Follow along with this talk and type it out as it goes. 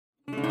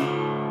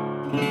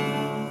Hey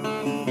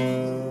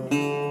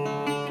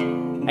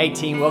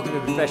team, welcome to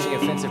the Professionally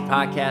Offensive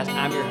Podcast.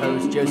 I'm your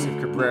host,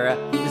 Joseph Cabrera.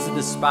 This is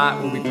the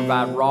spot where we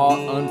provide raw,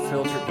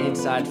 unfiltered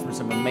insights from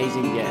some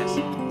amazing guests.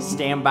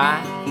 Stand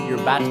by, you're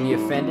about to be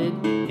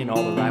offended in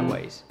all the right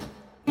ways.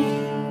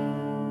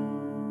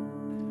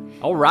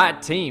 All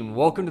right, team,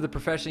 welcome to the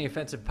Professionally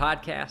Offensive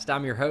Podcast.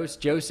 I'm your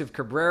host, Joseph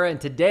Cabrera,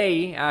 and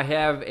today I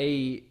have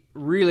a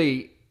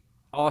really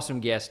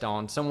awesome guest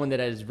on, someone that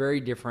is very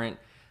different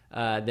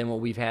than what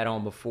we've had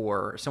on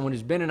before. Someone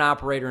who's been an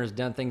operator and has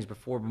done things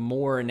before, but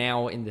more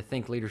now in the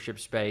think leadership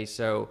space.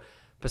 So,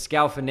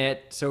 Pascal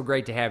Finette, so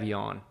great to have you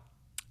on.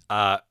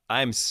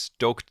 I'm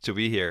stoked to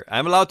be here.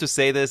 I'm allowed to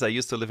say this. I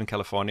used to live in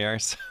California,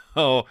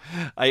 so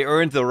I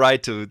earned the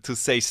right to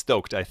say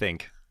stoked, I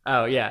think.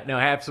 Oh, yeah. No,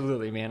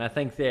 absolutely, man. I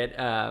think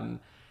that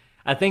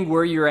I think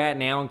where you're at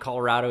now in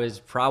Colorado is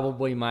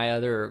probably my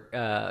other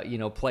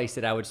place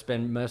that I would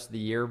spend most of the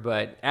year,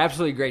 but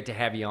absolutely great to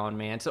have you on,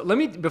 man. So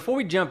before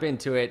we jump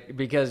into it,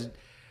 because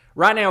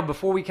right now,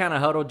 before we kind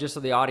of huddle, just so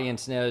the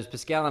audience knows,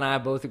 Pascal and I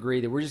both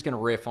agree that we're just going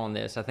to riff on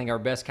this. I think our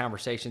best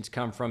conversations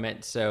come from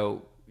it,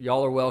 so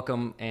y'all are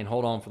welcome and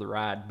hold on for the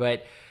ride.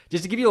 But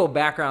just to give you a little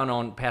background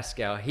on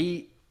Pascal,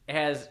 he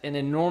has an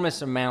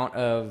enormous amount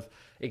of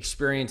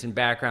experience and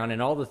background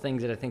and all the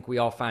things that I think we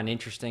all find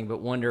interesting, but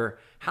wonder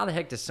how the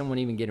heck does someone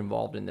even get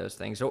involved in those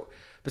things? So,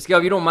 Pascal,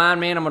 if you don't mind,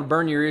 man, I'm going to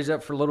burn your ears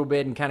up for a little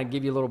bit and kind of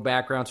give you a little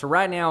background. So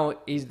right now,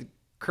 he's the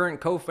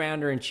current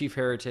co-founder and chief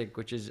heretic,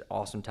 which is an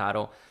awesome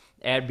title,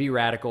 at Be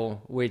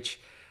Radical,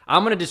 which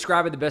I'm going to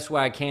describe it the best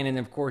way I can, and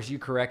of course you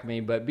correct me,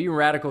 but Be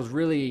Radical is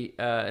really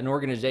an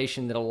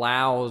organization that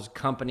allows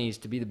companies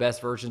to be the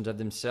best versions of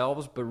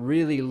themselves, but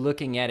really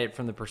looking at it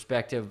from the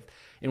perspective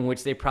in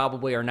which they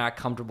probably are not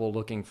comfortable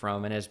looking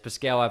from. And as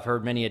Pascal, I've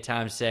heard many a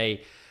time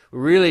say, we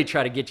really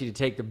try to get you to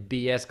take the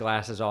BS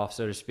glasses off,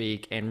 so to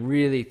speak, and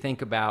really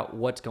think about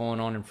what's going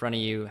on in front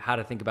of you, how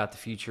to think about the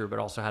future, but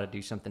also how to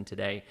do something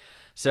today.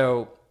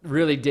 So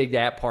really dig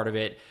that part of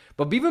it.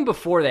 But even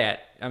before that,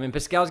 I mean,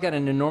 Pascal's got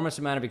an enormous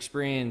amount of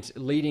experience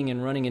leading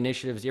and running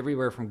initiatives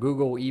everywhere from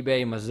Google,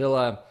 eBay,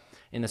 Mozilla,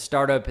 in the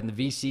startup and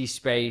the VC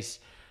space.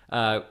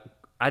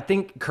 I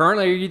think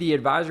currently, are you the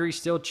advisory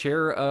still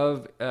chair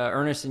of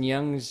Ernst &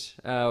 Young's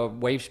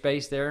Wave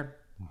Space there?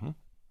 Mm-hmm.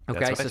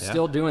 Okay, right, so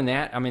still doing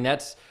that. I mean,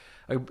 that's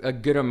a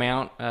good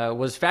amount.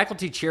 Was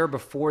faculty chair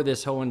before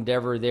this whole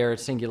endeavor there at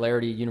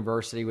Singularity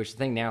University, which I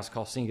think now is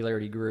called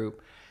Singularity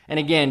Group. And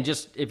again,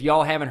 just if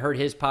y'all haven't heard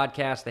his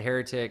podcast, The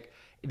Heretic,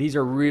 these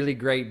are really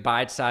great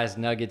bite-sized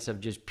nuggets of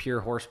just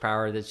pure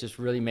horsepower that just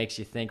really makes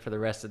you think for the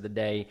rest of the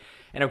day.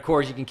 And of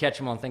course, you can catch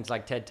them on things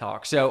like TED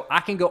Talk. So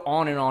I can go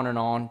on and on and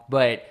on,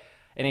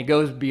 and it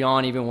goes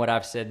beyond even what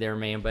I've said there,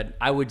 man. But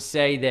I would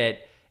say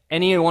that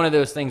any one of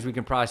those things we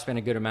can probably spend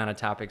a good amount of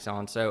topics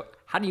on. So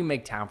how do you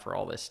make time for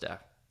all this stuff?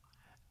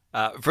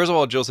 First of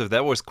all, Joseph,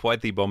 that was quite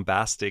the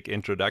bombastic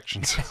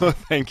introduction, so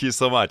thank you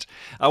so much.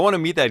 I want to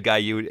meet that guy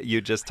you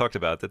just talked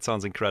about. That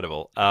sounds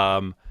incredible.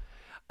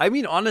 I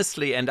mean,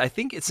 honestly, and I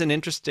think it's an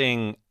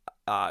interesting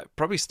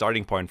probably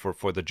starting point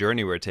for the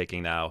journey we're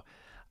taking now.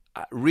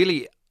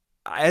 Really,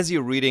 as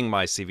you're reading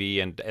my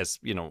CV and as,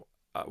 you know,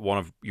 one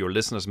of your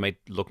listeners may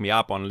look me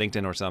up on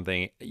LinkedIn or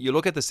something, you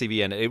look at the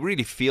CV and it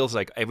really feels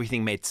like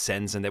everything made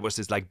sense and there was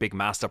this like big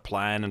master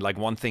plan and like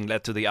one thing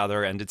led to the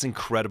other and it's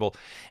incredible.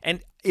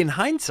 And in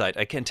hindsight,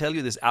 I can tell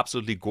you this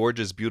absolutely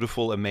gorgeous,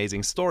 beautiful,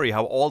 amazing story,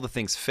 how all the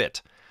things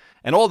fit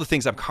and all the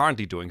things I'm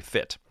currently doing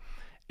fit.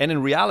 And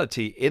in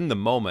reality, in the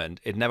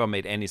moment, it never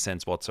made any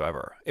sense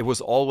whatsoever. It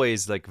was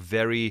always like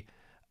very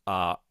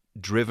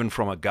driven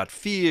from a gut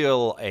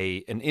feel,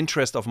 an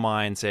interest of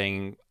mine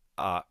saying,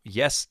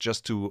 yes,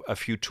 just to a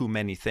few too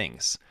many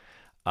things.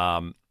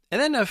 And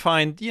then I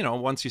find, you know,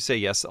 once you say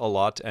yes a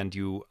lot and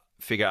you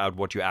figure out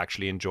what you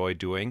actually enjoy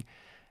doing,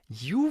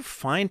 you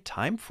find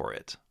time for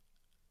it.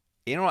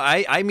 You know,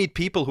 I meet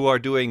people who are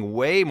doing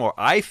way more,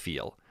 I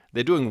feel,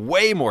 they're doing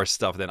way more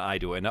stuff than I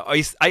do. And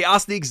I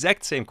ask the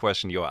exact same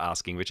question you're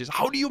asking, which is,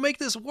 how do you make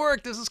this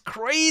work? This is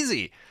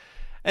crazy.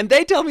 And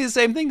they tell me the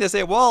same thing. They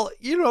say, well,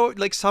 you know,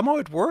 like somehow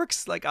it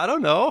works. Like, I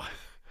don't know.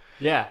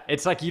 Yeah,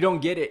 it's like you don't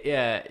get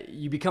it.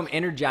 You become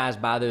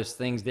energized by those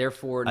things.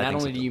 Therefore, not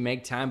only do you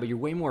make time, but you're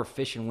way more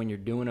efficient when you're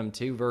doing them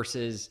too.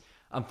 Versus,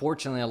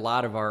 unfortunately, a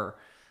lot of our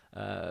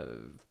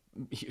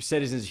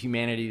citizens of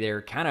humanity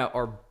there kind of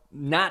are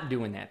not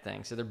doing that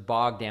thing. So they're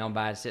bogged down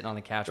by sitting on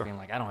the couch being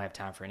like, I don't have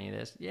time for any of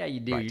this. Yeah, you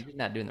do. Right. You're just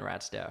not doing the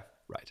right stuff.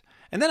 Right.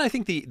 And then I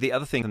think the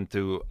other thing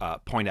to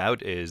point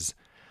out is,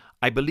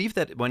 I believe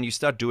that when you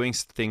start doing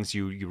things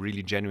you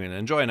really genuinely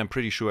enjoy, and I'm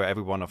pretty sure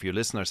every one of your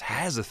listeners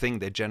has a thing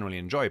they genuinely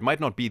enjoy. It might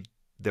not be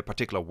their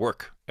particular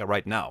work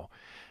right now,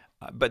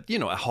 but, you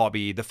know, a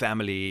hobby, the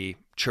family,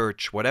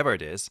 church, whatever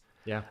it is.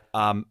 Yeah.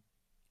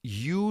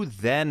 You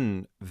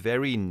then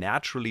very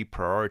naturally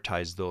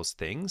prioritize those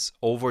things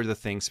over the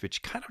things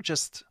which kind of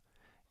just,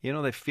 you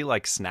know, they feel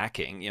like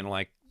snacking, you know,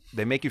 like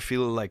they make you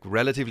feel like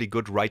relatively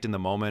good right in the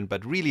moment,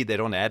 but really they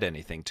don't add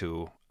anything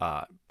to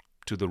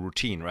the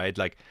routine, right?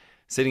 Like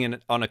sitting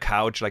on a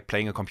couch, like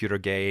playing a computer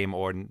game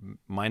or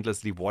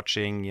mindlessly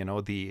watching, you know,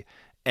 the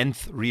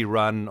nth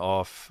rerun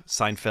of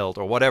Seinfeld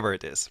or whatever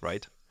it is,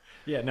 right?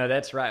 Yeah, no,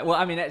 that's right. Well,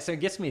 I mean, so it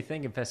gets me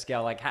thinking,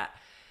 Pascal, like how,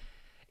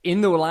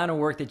 in the line of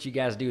work that you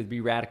guys do with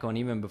Be Radical and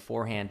even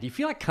beforehand, do you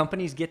feel like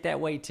companies get that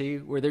way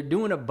too, where they're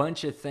doing a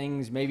bunch of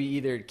things, maybe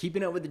either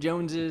keeping up with the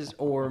Joneses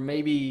or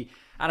maybe,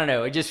 I don't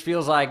know, it just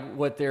feels like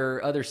what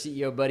their other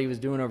CEO buddy was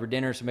doing over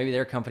dinner, so maybe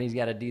their company's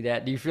got to do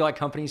that. Do you feel like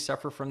companies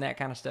suffer from that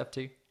kind of stuff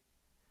too?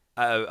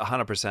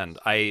 100%.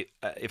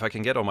 If I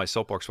can get on my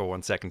soapbox for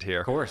 1 second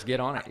here. Of course, get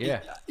on it.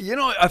 Yeah.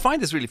 I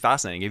find this really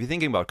fascinating. If you're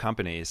thinking about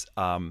companies,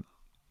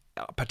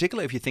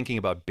 particularly if you're thinking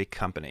about big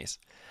companies,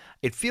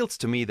 it feels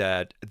to me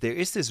that there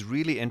is this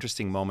really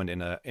interesting moment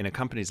in a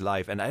company's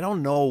life, and I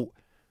don't know,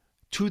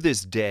 to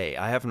this day,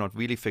 I have not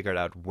really figured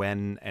out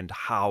when and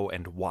how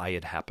and why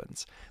it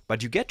happens.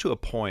 But you get to a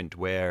point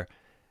where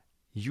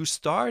you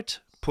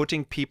start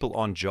putting people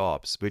on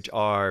jobs, which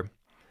are,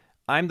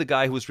 I'm the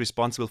guy who's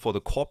responsible for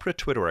the corporate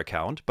Twitter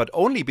account, but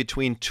only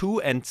between 2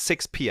 and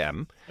 6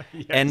 p.m.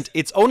 Yes. And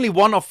it's only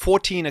one of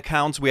 14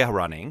 accounts we are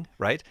running,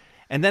 right?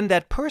 And then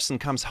that person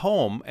comes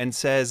home and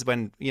says,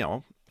 when,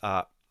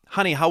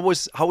 honey, how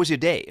was your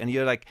day? And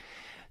you're like,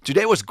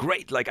 today was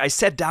great. Like, I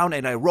sat down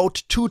and I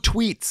wrote 2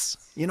 tweets.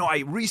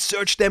 I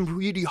researched them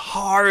really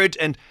hard.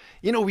 And,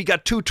 we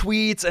got 2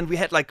 tweets and we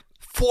had like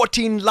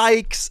 14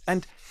 likes.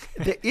 And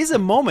there is a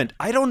moment,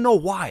 I don't know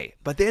why,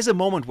 but there's a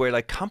moment where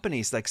like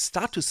companies like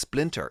start to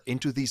splinter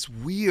into these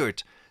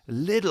weird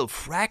little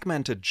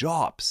fragmented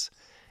jobs,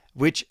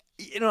 which,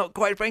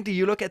 quite frankly,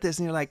 you look at this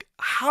and you're like,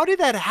 how did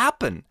that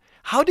happen?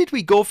 How did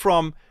we go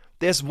from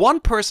there's one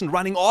person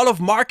running all of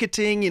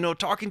marketing,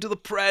 talking to the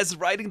press,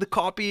 writing the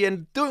copy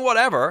and doing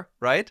whatever,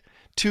 right?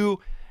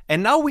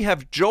 And now we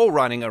have Joe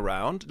running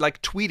around,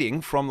 like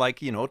tweeting from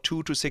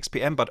 2 to 6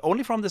 p.m., but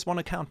only from this one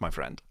account, my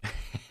friend.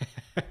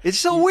 It's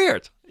so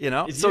weird,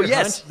 So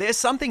yes, there's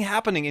something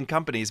happening in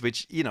companies,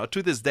 which,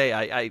 to this day,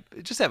 I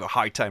just have a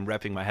hard time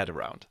wrapping my head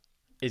around.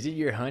 Is it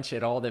your hunch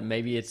at all that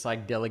maybe it's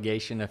like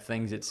delegation of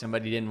things that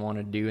somebody didn't want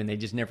to do and they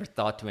just never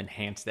thought to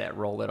enhance that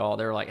role at all?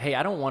 They're like, hey,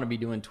 I don't want to be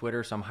doing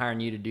Twitter, so I'm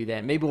hiring you to do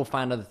that. Maybe we'll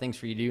find other things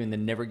for you to do and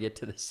then never get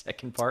to the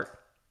second part.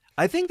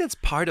 I think that's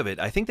part of it.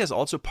 I think there's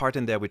also part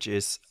in there which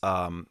is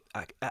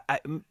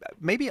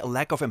maybe a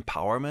lack of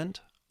empowerment,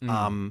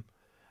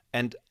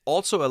 and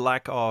also a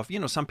lack of,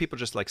 some people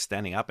just like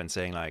standing up and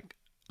saying like,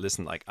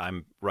 listen, like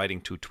I'm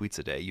writing 2 tweets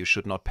a day. You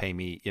should not pay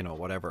me,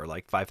 whatever,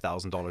 like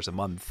 $5,000 a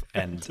month.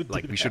 And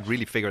like, we should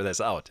really figure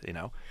this out,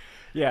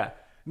 Yeah.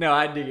 No,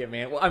 I dig it,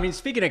 man. Well, I mean,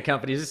 speaking of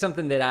companies, it's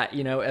something that I,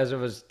 as I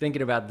was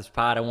thinking about this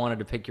pod, I wanted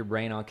to pick your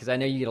brain on because I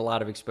know you get a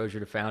lot of exposure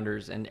to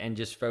founders and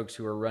just folks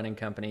who are running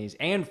companies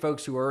and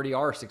folks who already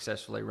are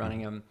successfully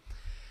running them.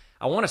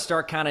 I want to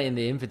start kind of in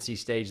the infancy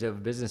stage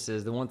of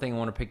businesses. The one thing I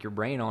want to pick your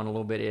brain on a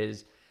little bit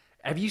is,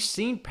 have you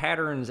seen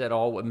patterns at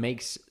all what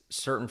makes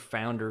certain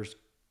founders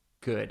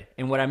good?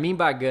 And what I mean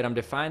by good, I'm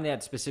defining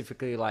that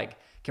specifically like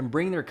can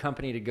bring their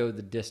company to go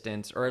the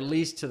distance, or at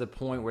least to the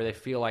point where they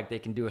feel like they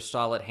can do a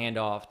solid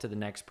handoff to the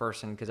next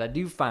person. Because I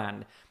do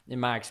find, in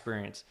my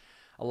experience,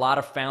 a lot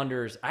of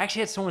founders, I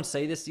actually had someone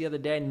say this the other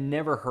day, I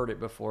never heard it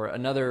before.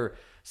 Another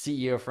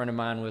CEO friend of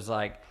mine was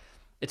like,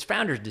 it's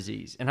founder's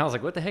disease. And I was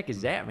like, what the heck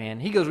is that,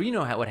 man? He goes, well, you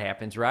know what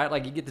happens, right?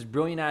 Like you get this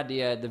brilliant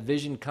idea, the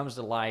vision comes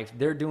to life,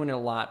 they're doing it a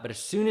lot, but as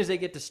soon as they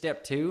get to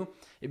step 2,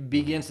 it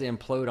begins to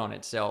implode on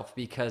itself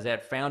because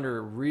that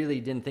founder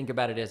really didn't think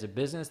about it as a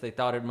business. They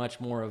thought it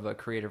much more of a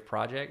creative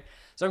project.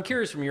 So I'm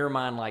curious from your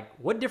mind, like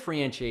what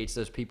differentiates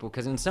those people?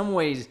 Because in some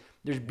ways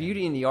there's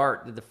beauty in the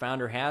art that the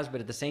founder has, but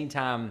at the same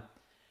time,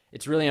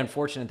 it's really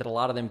unfortunate that a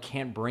lot of them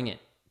can't bring it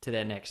to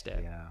that next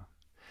step. Yeah.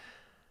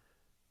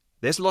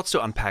 There's lots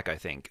to unpack, I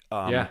think.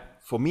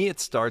 For me, it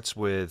starts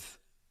with,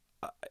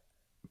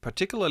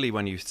 particularly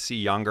when you see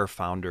younger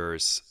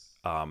founders,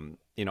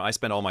 I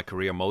spent all my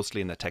career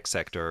mostly in the tech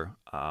sector.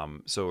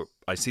 So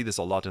I see this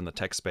a lot in the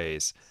tech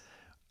space.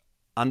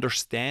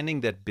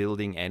 Understanding that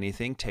building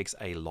anything takes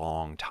a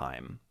long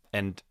time.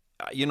 And,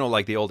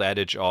 like the old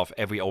adage of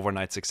every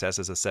overnight success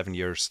is a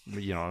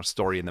 7-year,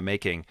 story in the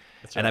making.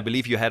 That's right. And I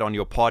believe you had on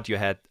your pod, you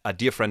had a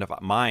dear friend of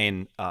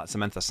mine,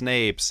 Samantha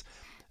Snapes,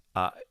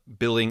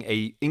 building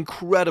a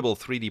incredible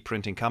 3D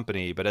printing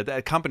company, but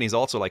that company is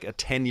also like a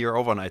 10-year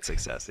overnight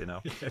success, Yeah,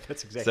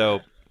 that's exactly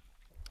so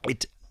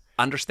right.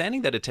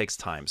 Understanding that it takes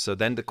time. So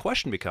then the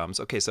question becomes,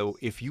 okay, so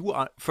if you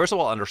are, first of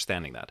all,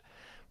 understanding that,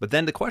 but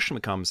then the question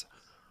becomes,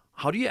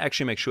 how do you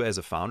actually make sure as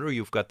a founder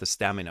you've got the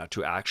stamina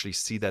to actually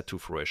see that to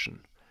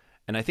fruition?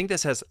 And I think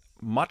this has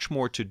much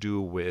more to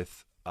do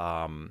with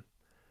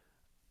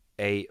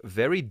a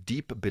very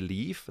deep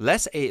belief,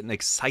 less an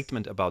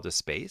excitement about the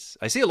space.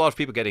 I see a lot of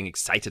people getting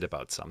excited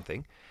about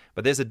something,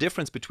 but there's a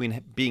difference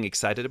between being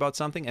excited about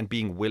something and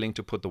being willing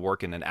to put the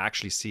work in and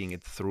actually seeing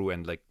it through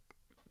and like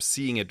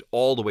seeing it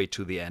all the way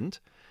to the end.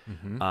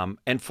 Mm-hmm.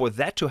 And for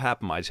that to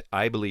happen,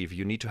 I believe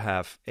you need to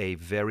have a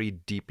very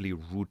deeply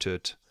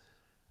rooted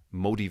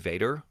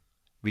motivator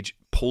which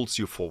pulls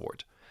you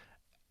forward.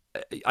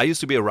 I used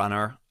to be a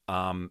runner.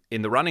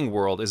 In the running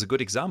world, is a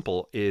good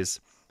example is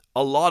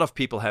a lot of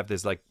people have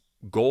this like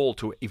goal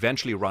to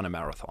eventually run a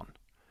marathon.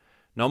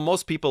 Now,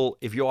 most people,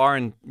 if you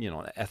aren't,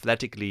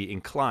 athletically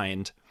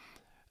inclined,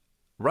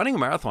 running a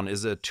marathon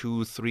is a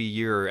 2-3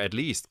 year at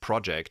least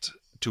project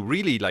to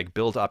really like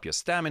build up your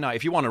stamina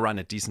if you want to run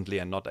it decently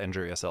and not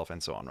injure yourself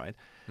and so on, right?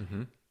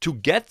 To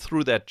get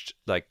through that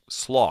like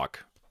slog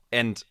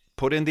and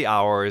put in the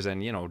hours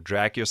and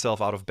drag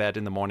yourself out of bed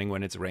in the morning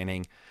when it's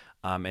raining,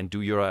 and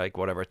do your like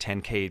whatever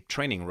 10K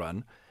training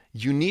run,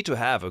 you need to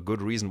have a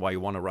good reason why you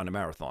want to run a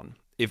marathon.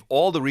 If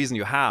all the reason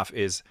you have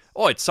is,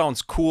 oh, it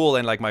sounds cool,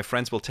 and like my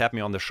friends will tap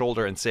me on the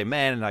shoulder and say,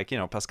 man, like,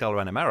 Pascal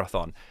ran a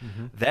marathon,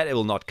 that it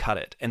will not cut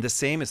it. And the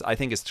same is, I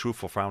think, is true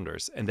for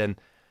founders. And then,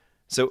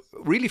 so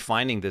really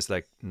finding this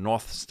like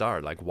North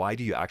Star, like, why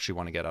do you actually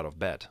want to get out of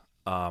bed?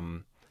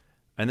 And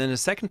then the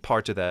second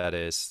part to that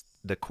is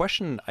the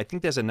question, I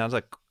think there's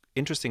another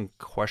interesting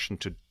question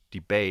to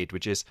debate,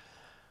 which is,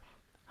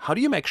 how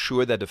do you make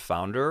sure that a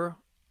founder,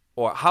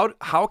 or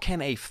how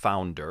can a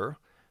founder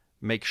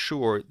make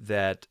sure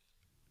that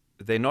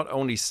they not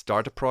only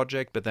start a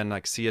project, but then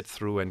like see it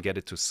through and get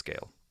it to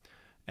scale?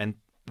 And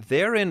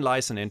therein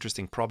lies an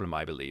interesting problem,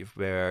 I believe,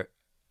 where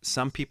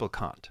some people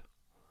can't.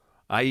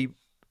 I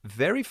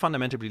very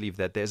fundamentally believe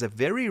that there's a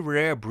very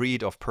rare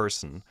breed of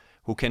person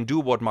who can do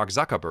what Mark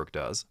Zuckerberg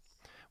does,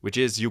 which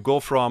is you go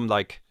from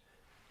like,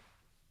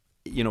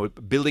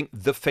 building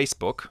the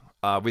Facebook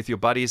with your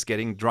buddies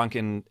getting drunk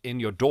in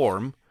your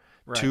dorm,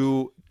 right,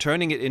 to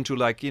turning it into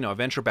like, a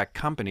venture-backed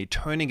company,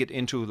 turning it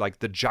into like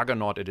the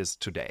juggernaut it is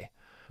today.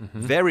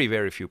 Very,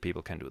 very few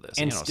people can do this.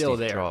 And still Steve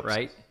there, Jobs,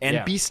 right?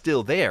 And be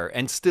still there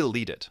and still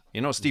lead it.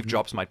 Steve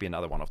Jobs might be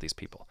another one of these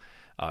people,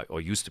 or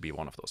used to be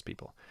one of those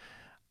people.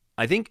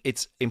 I think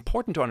it's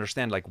important to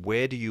understand, like,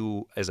 where do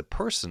you, as a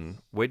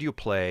person, where do you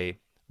play?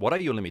 What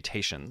are your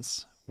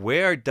limitations?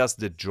 Where does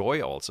the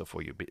joy also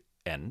for you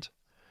end?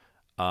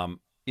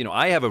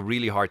 I have a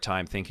really hard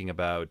time thinking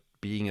about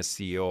being a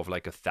CEO of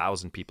like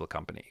 1,000 people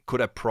company.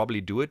 Could I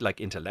probably do it like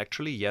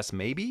intellectually? Yes,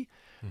 maybe.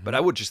 But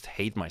I would just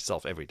hate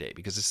myself every day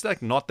because it's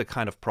like not the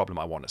kind of problem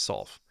I want to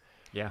solve.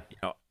 Yeah.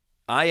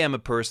 I am a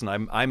person,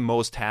 I'm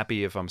most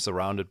happy if I'm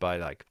surrounded by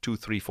like 2,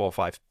 3, 4,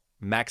 5,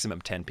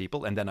 maximum 10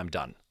 people, and then I'm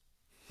done.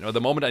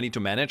 The moment I need to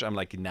manage, I'm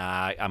like,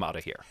 nah, I'm out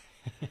of here.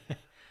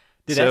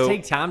 Did that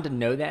take time to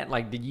know that?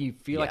 Like, did you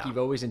feel like you've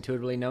always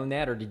intuitively known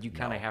that, or did you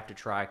kind of have to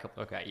try a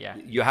couple? Okay, yeah.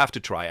 You have to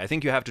try. I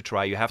think you have to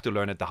try. You have to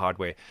learn it the hard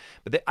way.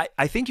 But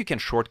I think you can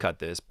shortcut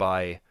this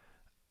by,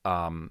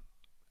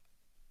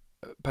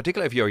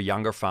 particularly if you're a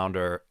younger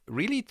founder,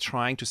 really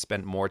trying to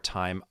spend more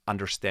time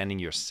understanding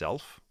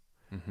yourself.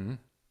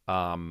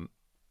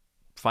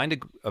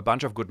 Find a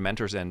bunch of good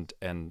mentors and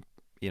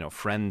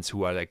friends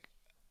who are like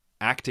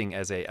acting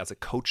as a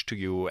coach to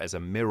you, as a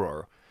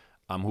mirror.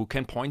 Who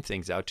can point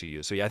things out to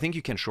you. So yeah, I think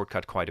you can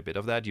shortcut quite a bit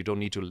of that. You don't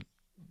need to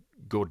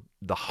go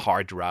the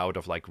hard route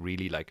of like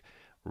really like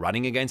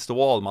running against the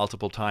wall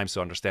multiple times to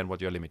understand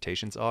what your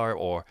limitations are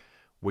or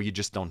where you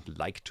just don't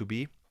like to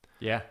be.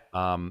 Yeah.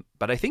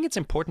 But I think it's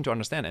important to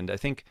understand. And I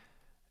think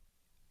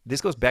this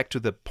goes back to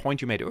the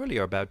point you made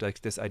earlier about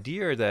like this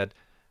idea that,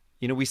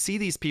 we see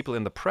these people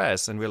in the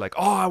press and we're like,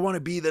 oh, I want to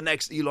be the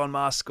next Elon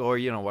Musk or,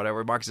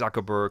 whatever, Mark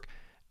Zuckerberg.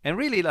 And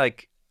really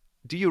like,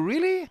 do you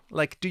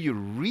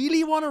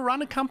really want to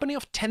run a company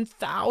of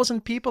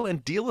 10,000 people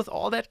and deal with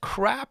all that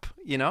crap?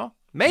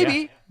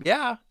 Maybe,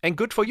 yeah, and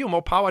good for you,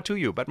 more power to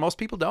you. But most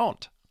people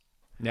don't.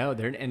 No,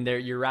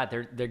 you're right.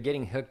 They're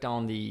getting hooked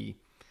on the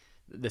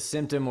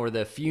symptom or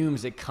the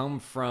fumes that come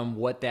from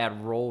what that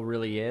role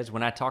really is.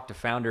 When I talk to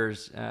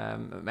founders,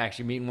 I'm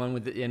actually meeting one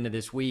with the end of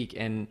this week,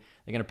 and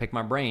they're going to pick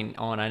my brain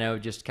on, I know,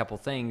 just a couple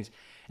things.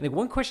 And the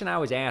one question I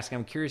always ask,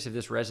 I'm curious if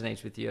this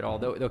resonates with you at all,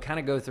 they'll kind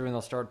of go through and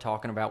they'll start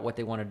talking about what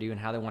they want to do and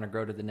how they want to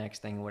grow to the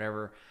next thing or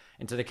whatever.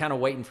 And so they're kind of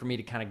waiting for me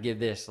to kind of give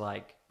this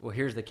like, well,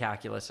 here's the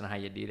calculus and how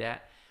you do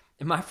that.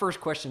 And my first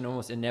question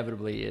almost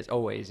inevitably is,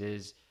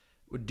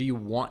 do you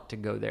want to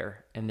go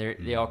there? And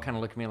they all kind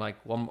of look at me like,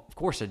 well, of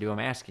course I do. I'm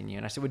asking you.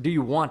 And I said, well, do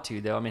you want to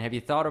though? I mean, have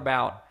you thought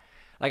about,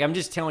 like, I'm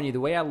just telling you,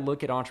 the way I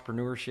look at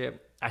entrepreneurship,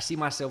 I see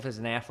myself as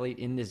an athlete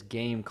in this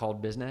game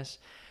called business.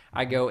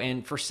 I go,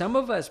 and for some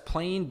of us,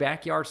 playing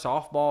backyard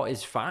softball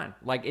is fine.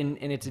 Like, and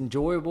it's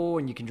enjoyable,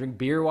 and you can drink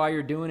beer while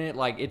you're doing it.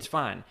 Like, it's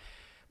fine.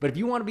 But if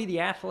you want to be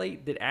the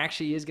athlete that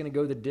actually is going to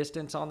go the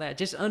distance on that,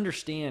 just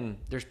understand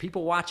there's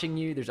people watching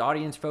you. There's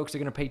audience folks that are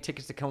going to pay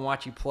tickets to come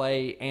watch you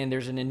play. And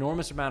there's an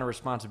enormous amount of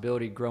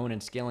responsibility growing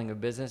and scaling a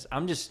business.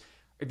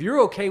 If you're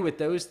okay with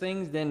those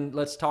things, then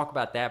let's talk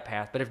about that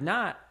path. But if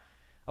not,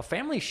 a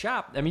family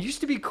shop. I mean, it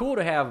used to be cool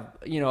to have,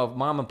 a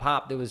mom and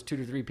pop that was 2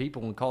 to 3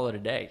 people and call it a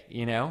day,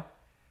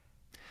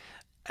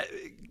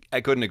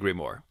 I couldn't agree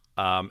more.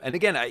 And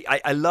again,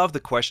 I love the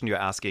question you're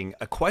asking.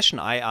 A question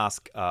I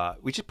ask,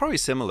 which is probably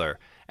similar.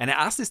 And I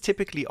ask this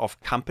typically of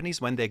companies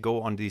when they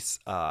go on these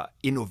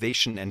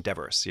innovation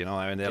endeavors,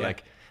 and they're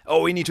like,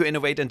 oh, we need to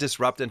innovate and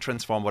disrupt and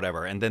transform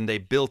whatever. And then they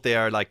build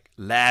their like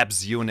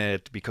labs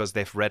unit because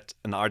they've read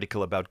an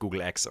article about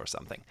Google X or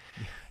something.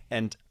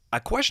 And a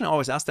question I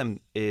always ask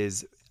them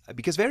is,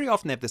 because very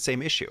often they have the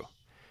same issue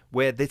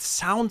where this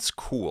sounds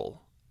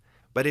cool,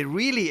 but it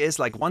really is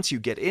like once you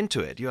get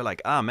into it, you're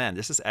like, man,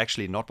 this is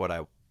actually not what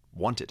I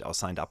wanted or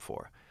signed up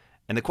for.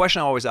 And the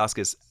question I always ask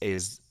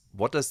is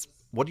what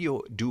do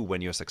you do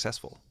when you're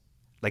successful?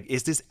 Like,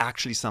 is this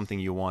actually something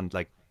you want,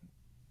 like,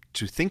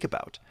 to think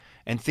about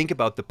and think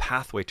about the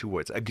pathway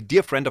towards? A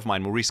dear friend of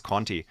mine, Maurice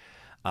Conti,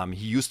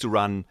 he used to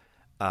run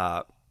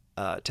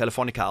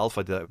Telefonica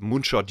Alpha, the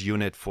moonshot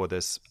unit for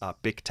this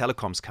big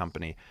telecoms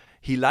company.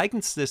 He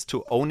likens this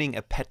to owning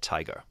a pet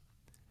tiger.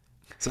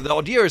 So the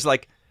idea is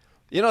like,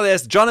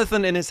 there's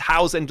Jonathan in his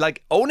house, and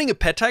like owning a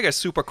pet tiger is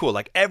super cool.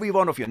 Like every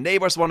one of your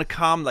neighbors want to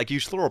come. Like you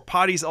throw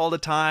parties all the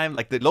time.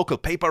 Like the local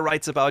paper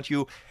writes about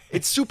you.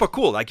 It's super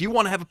cool. Like you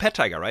want to have a pet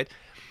tiger, right?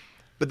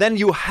 But then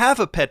you have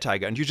a pet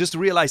tiger and you just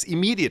realize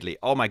immediately,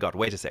 oh my God,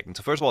 wait a second.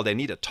 So first of all, they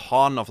need a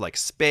ton of like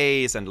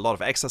space and a lot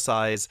of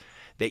exercise.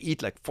 They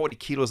eat like 40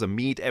 kilos of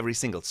meat every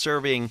single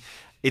serving.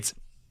 It's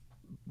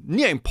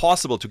near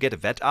impossible to get a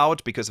vet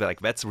out because like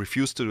vets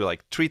refuse to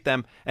like treat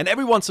them. And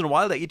every once in a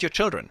while they eat your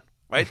children,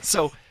 right?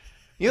 So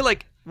you're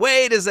like,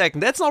 wait a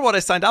second, that's not what I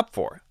signed up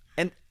for.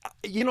 And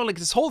like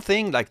this whole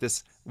thing, like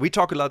this, we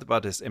talk a lot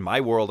about this in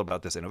my world,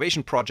 about this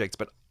innovation projects,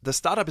 but the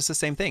startup is the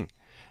same thing.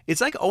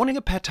 It's like owning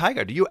a pet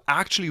tiger. Do you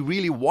actually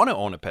really want to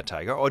own a pet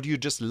tiger, or do you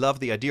just love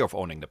the idea of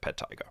owning the pet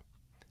tiger?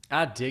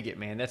 I dig it,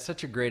 man. That's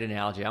such a great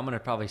analogy. I'm going to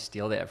probably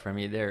steal that from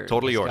you there.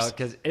 Totally yours.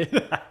 Because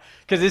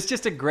it's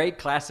just a great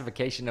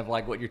classification of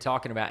like what you're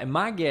talking about. And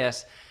my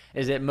guess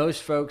is that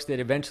most folks that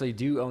eventually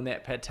do own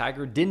that pet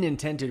tiger didn't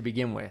intend to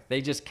begin with.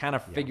 They just kind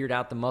of figured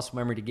out the muscle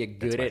memory to get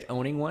good at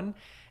owning one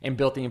and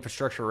built the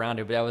infrastructure around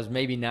it. But that was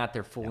maybe not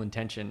their full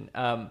intention.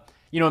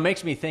 It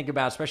makes me think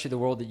about, especially the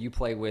world that you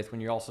play with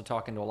when you're also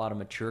talking to a lot of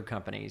mature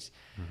companies.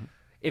 Mm-hmm.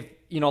 If,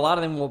 a lot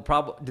of them will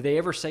probably, do they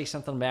ever say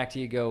something back to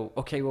you, go,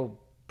 okay, well,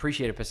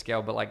 appreciate it,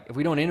 Pascal, but like, if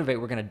we don't innovate,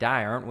 we're going to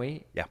die, aren't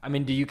we? Yeah. I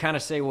mean, do you kind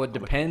of say, well, it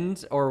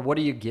depends, or what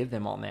do you give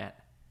them on that?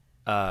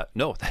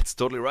 No, that's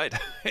totally right.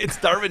 It's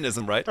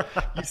Darwinism, right?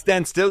 You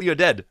stand still, you're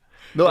dead.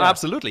 No, yeah.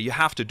 Absolutely. You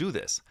have to do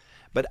this.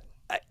 But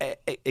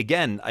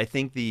again, I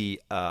think the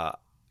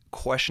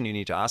question you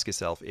need to ask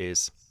yourself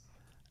is,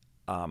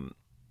 am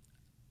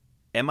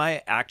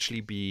I actually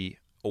be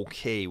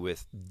okay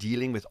with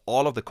dealing with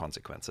all of the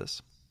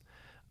consequences?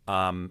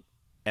 Am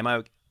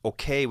I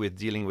okay with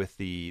dealing with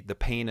the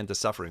pain and the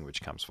suffering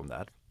which comes from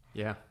that?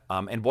 Yeah.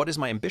 And what is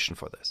my ambition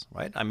for this,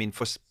 right? I mean,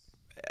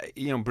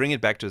 bring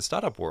it back to the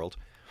startup world.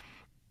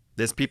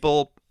 There's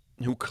people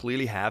who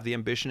clearly have the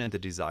ambition and the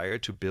desire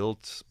to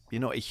build,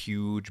 a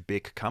huge,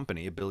 big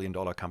company, $1 billion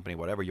company,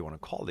 whatever you want to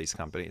call these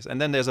companies. And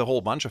then there's a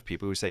whole bunch of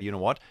people who say, you know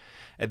what,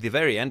 at the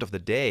very end of the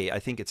day, I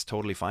think it's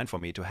totally fine for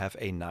me to have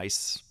a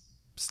nice,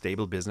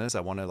 stable business.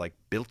 I want to like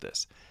build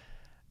this.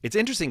 It's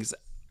interesting.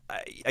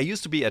 I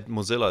used to be at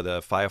Mozilla,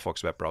 the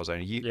Firefox web browser,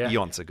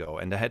 eons ago,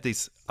 and I had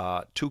these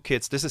two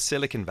kids. This is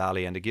Silicon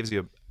Valley, and it gives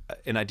you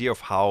an idea of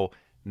how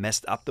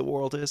messed up the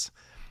world is.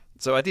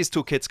 So I had these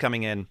two kids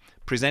coming in,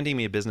 presenting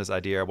me a business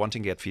idea,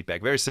 wanting to get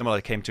feedback. Very similar,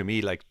 it came to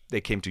me like they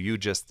came to you,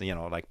 just,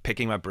 like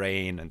picking my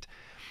brain. And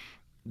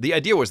the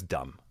idea was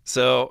dumb.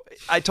 So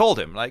I told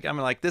him, I'm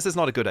like, this is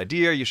not a good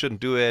idea. You shouldn't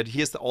do it.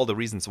 Here's all the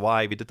reasons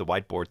why. We did the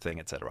whiteboard thing,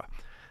 etc.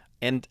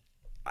 And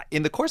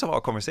in the course of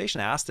our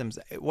conversation, I asked him,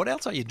 what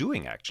else are you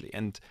doing actually?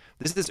 And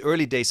this is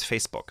early days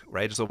Facebook,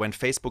 right? So when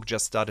Facebook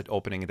just started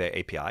opening their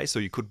API, so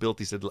you could build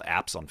these little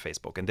apps on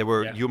Facebook. And they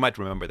were, you might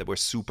remember, they were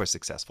super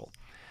successful.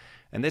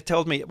 And they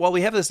told me, well,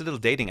 we have this little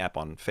dating app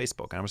on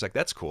Facebook. And I was like,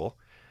 that's cool.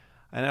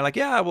 And they're like,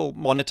 yeah, I will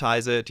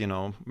monetize it,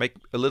 make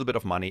a little bit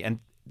of money. And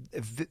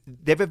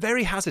they were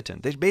very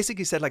hesitant. They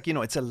basically said,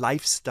 it's a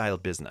lifestyle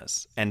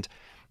business. And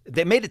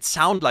they made it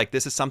sound like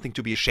this is something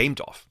to be ashamed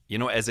of,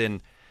 as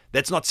in,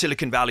 that's not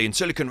Silicon Valley. In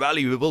Silicon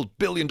Valley, we build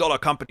billion-dollar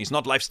companies,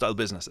 not lifestyle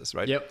businesses,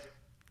 right? Yep.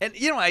 And,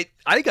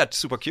 I got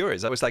super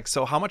curious. I was like,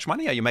 so how much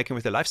money are you making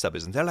with the lifestyle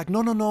business? They're like,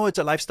 no, it's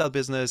a lifestyle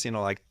business,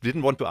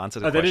 didn't want to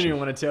answer the question. They didn't even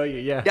want to tell you,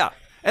 yeah. Yeah.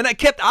 And I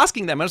kept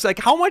asking them. I was like,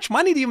 how much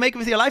money do you make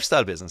with your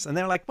lifestyle business? And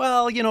they're like,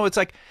 well, it's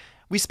like,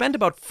 we spend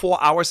about 4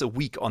 hours a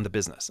week on the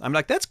business. I'm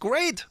like, that's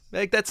great.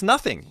 Like, that's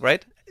nothing,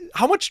 right?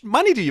 How much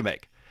money do you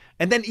make?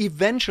 And then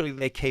eventually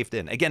they caved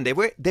in. Again, they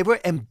were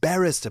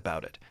embarrassed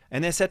about it.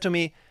 And they said to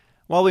me,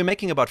 well, we're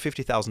making about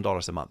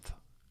 $50,000 a month.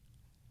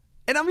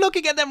 And I'm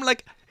looking at them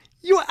like,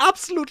 you're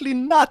absolutely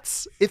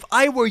nuts. If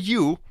I were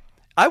you,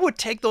 I would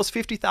take those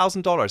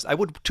 $50,000. I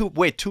would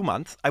wait 2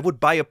 months. I would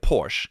buy a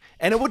Porsche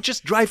and I would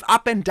just drive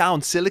up and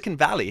down Silicon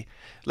Valley,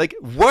 like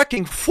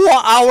working 4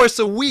 hours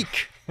a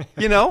week.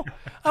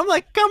 I'm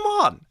like, come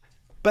on.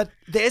 But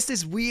there's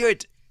this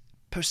weird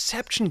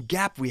perception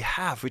gap we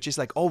have, which is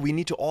like, oh, we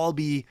need to all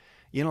be,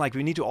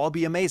 we need to all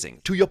be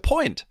amazing. To your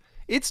point,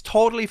 it's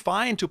totally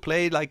fine to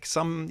play like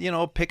some,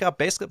 pick up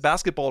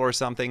basketball or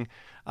something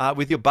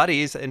with your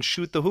buddies and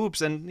shoot the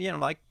hoops and,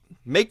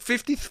 make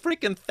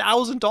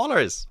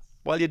 $50,000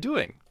 while you're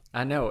doing.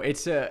 I know.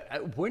 It's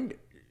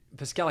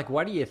Pascal,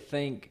 why do you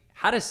think,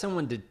 how does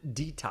someone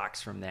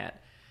detox from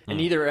that and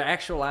either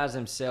actualize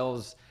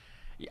themselves?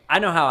 I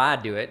know how I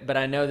do it, but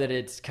I know that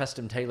it's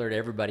custom tailored to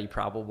everybody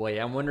probably.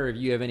 I wonder if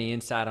you have any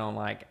insight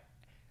on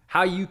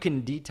how you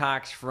can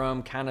detox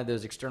from kind of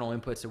those external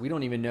inputs that we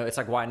don't even know. It's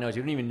like white noise.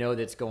 We don't even know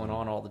that's going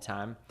on all the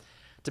time.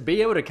 to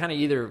be able to kind of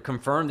either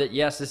confirm that,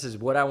 yes, this is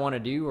what I want to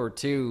do, or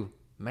two,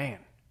 man,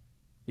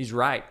 he's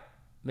right.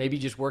 Maybe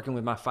just working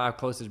with my 5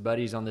 closest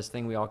buddies on this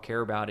thing we all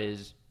care about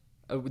is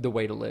the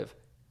way to live.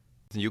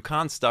 You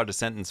can't start a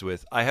sentence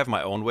with, I have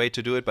my own way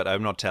to do it, but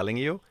I'm not telling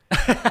you.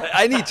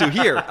 I need to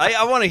hear.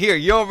 I want to hear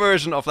your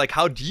version of like,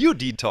 how do you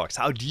detox?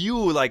 How do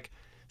you like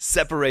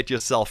separate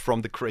yourself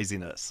from the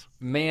craziness?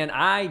 Man,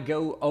 I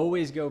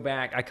always go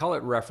back. I call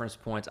it reference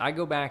points. I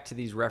go back to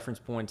these reference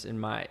points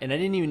and I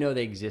didn't even know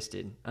they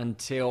existed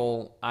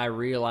until I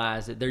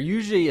realized that they're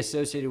usually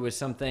associated with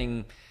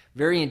something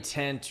very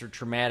intense or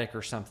traumatic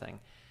or something.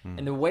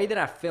 And the way that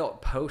I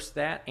felt post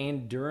that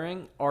and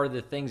during are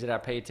the things that I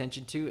pay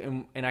attention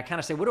to. And I kind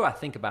of say, what do I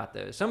think about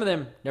those? Some of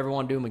them, never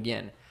want to do them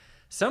again.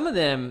 Some of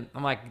them,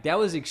 I'm like, that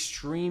was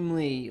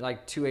extremely,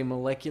 like, to a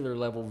molecular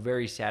level,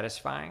 very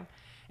satisfying.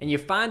 And you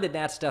find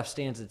that stuff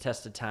stands the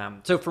test of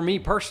time. So for me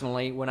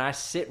personally, when I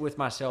sit with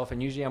myself,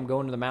 and usually I'm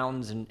going to the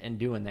mountains and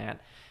doing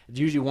that, it's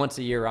usually once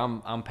a year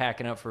I'm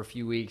packing up for a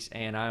few weeks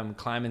and I'm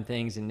climbing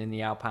things and in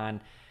the Alpine.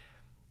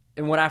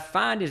 And what I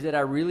find is that I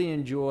really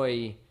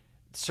enjoy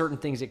certain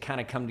things that kind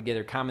of come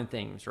together, common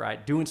themes,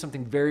 right? Doing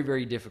something very,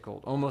 very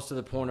difficult, almost to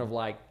the point of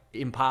like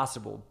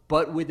impossible,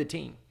 but with a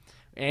team,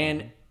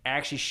 and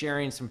actually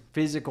sharing some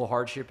physical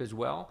hardship as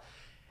well.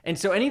 And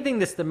so anything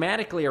that's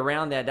thematically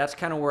around that, that's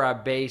kind of where I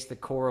base the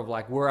core of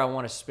like where I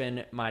want to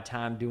spend my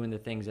time doing the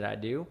things that I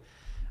do.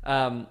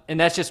 And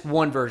that's just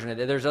one version of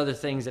it. There's other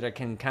things that I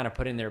can kind of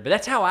put in there, but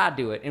that's how I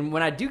do it. And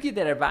when I do give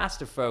that advice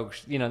to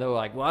folks, you know, they're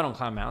like, well, I don't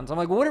climb mountains. I'm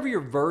like, well, whatever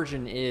your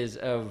version is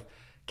of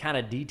kind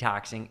of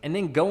detoxing, and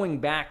then going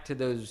back to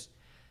those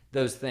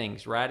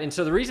things, right? And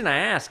so the reason I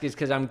ask is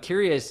because I'm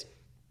curious.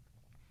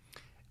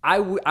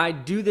 I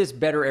do this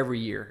better every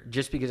year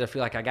just because I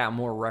feel like I got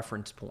more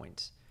reference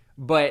points.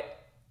 But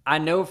I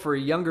know for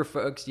younger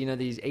folks, you know,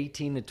 these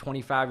 18 to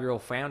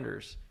 25-year-old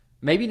founders,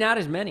 maybe not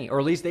as many, or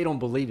at least they don't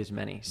believe as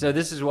many. So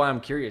this is why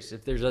I'm curious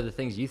if there's other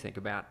things you think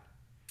about.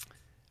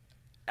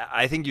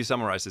 I think you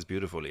summarized this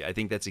beautifully. I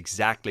think that's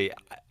exactly,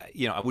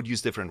 you know, I would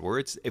use different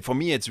words. For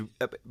me,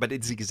 but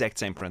it's the exact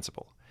same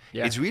principle.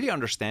 Yeah. It's really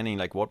understanding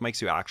like what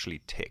makes you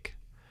actually tick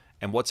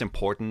and what's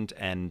important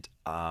and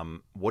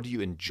what do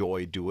you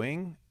enjoy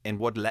doing and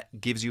what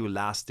gives you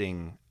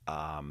lasting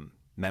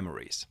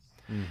memories.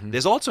 Mm-hmm.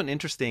 There's also an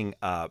interesting,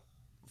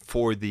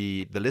 for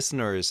the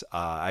listeners,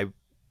 I'm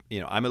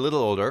a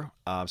little older,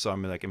 so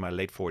I'm like in my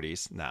late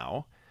 40s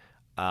now.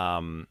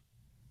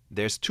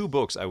 There's 2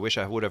 books I wish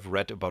I would have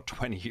read about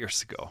 20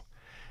 years ago.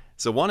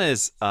 So one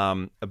is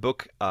a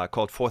book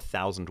called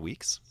 4,000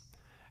 Weeks.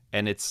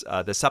 And it's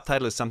the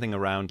subtitle is something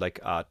around like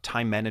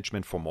time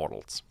management for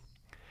mortals.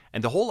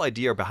 And the whole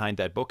idea behind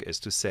that book is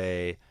to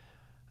say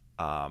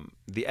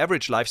the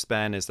average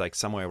lifespan is like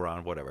somewhere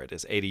around whatever it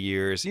is, 80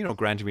 years. You know,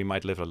 granted, we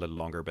might live a little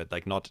longer, but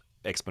like not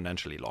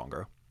exponentially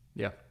longer.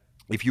 Yeah.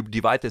 If you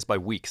divide this by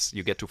weeks,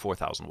 you get to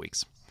 4,000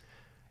 weeks.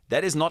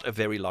 That is not a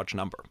very large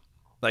number.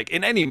 Like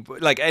in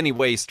any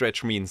way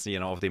stretch means, you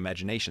know, of the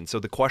imagination. So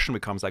the question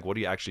becomes like, what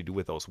do you actually do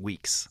with those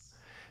weeks?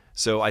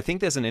 So I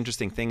think there's an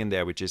interesting thing in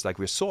there, which is like,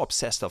 we're so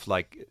obsessed of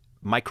like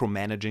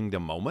micromanaging the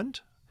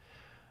moment,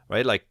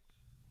 right? Like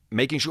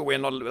making sure we're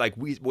not like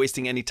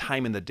wasting any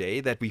time in the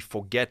day that we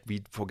forget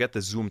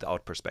the zoomed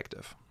out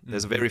perspective. Mm-hmm.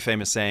 There's a very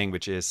famous saying,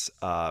 which is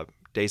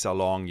days are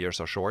long, years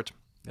are short.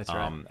 That's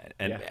right.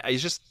 And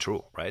it's just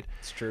true, right?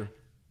 It's true.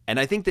 And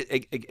I think that,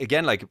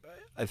 again, like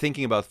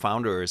thinking about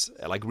founders,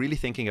 like really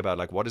thinking about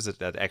like what is it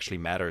that actually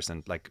matters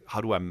and like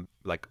how do I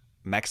like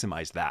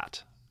maximize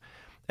that?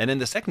 And then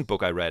the second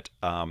book I read,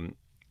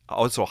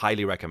 also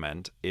highly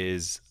recommend,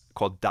 is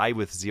called Die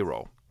with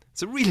Zero.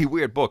 It's a really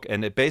weird book.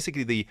 And it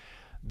basically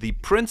the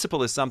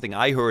principle is something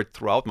I heard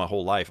throughout my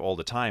whole life all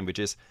the time, which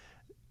is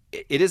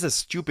it is a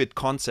stupid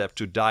concept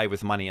to die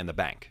with money in the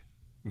bank.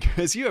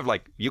 Because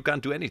you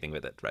can't do anything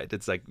with it, right?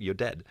 It's like you're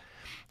dead.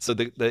 So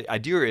the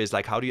idea is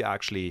like, how do you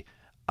actually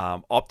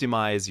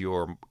optimize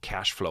your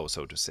cash flow,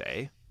 so to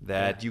say,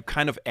 that you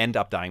kind of end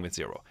up dying with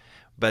zero.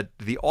 But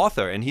the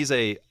author, and he's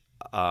a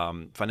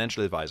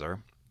financial advisor,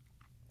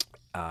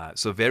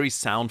 so very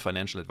sound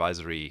financial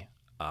advisory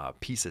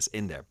pieces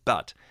in there.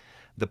 But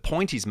the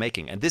point he's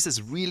making, and this is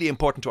really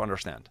important to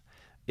understand,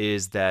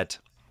 is that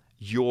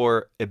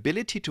your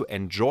ability to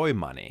enjoy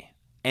money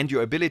and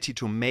your ability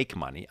to make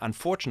money,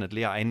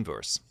 unfortunately, are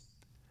inverse.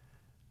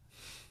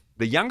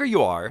 The younger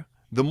you are,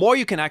 the more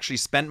you can actually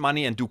spend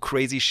money and do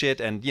crazy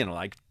shit and, you know,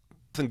 like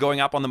going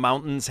up on the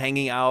mountains,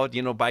 hanging out,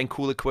 you know, buying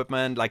cool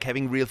equipment, like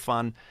having real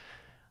fun.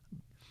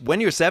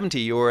 When you're 70,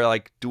 you're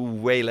like, do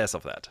way less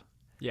of that.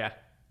 Yeah.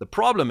 The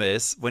problem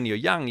is when you're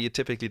young, you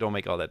typically don't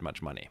make all that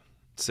much money.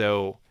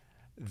 So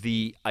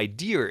the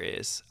idea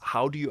is,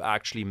 how do you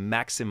actually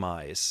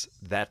maximize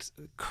that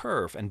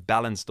curve and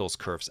balance those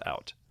curves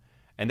out?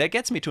 And that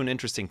gets me to an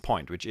interesting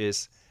point, which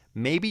is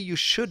maybe you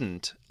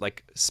shouldn't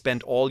like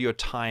spend all your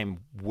time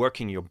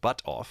working your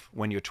butt off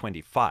when you're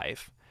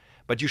 25,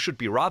 but you should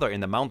be rather in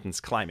the mountains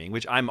climbing,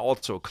 which I'm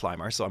also a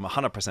climber, so I'm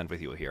 100%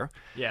 with you here.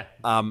 Yeah.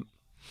 And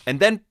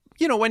then,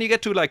 you know, when you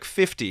get to like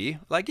 50,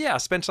 like, yeah,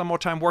 spend some more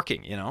time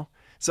working, you know,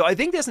 So I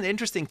think there's an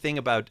interesting thing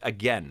about,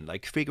 again,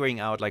 like figuring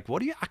out like what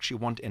do you actually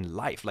want in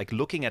life, like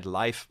looking at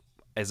life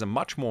as a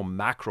much more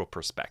macro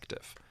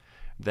perspective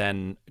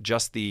than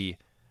just the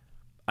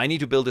I need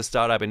to build a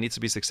startup, it needs to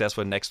be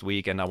successful next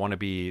week, and I want to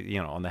be,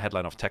 on the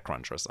headline of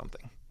TechCrunch or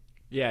something.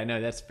 Yeah, no,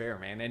 that's fair,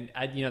 man.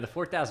 And the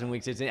 4,000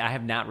 weeks, I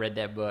have not read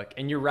that book,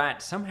 and you're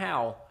right.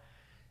 Somehow,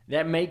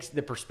 that makes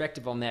the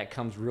perspective on that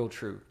comes real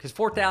true. Because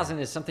 4,000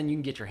 is something you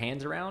can get your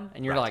hands around,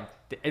 and you're Right.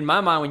 like, in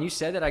my mind, when you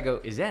said that, I go,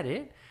 is that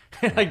it?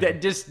 Like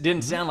that just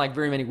didn't sound like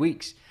very many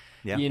weeks,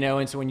 Yeah.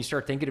 And so when you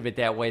start thinking of it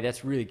that way,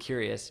 that's really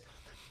curious.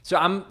 So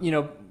I'm,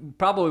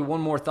 probably one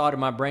more thought in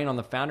my brain on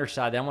the founder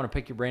side that I want to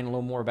pick your brain a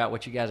little more about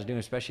what you guys are doing,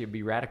 especially at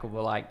Be Radical.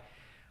 But like,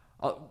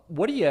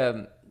 what do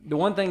you? The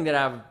one thing that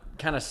I've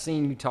kind of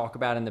seen you talk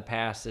about in the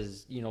past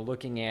is,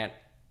 looking at,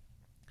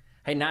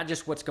 hey, not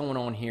just what's going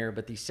on here,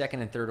 but these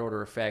second and third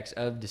order effects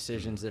of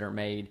decisions that are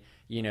made.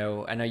 I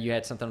know you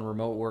had something on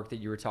remote work that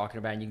you were talking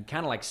about, and you can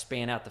kind of like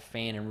span out the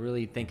fan and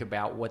really think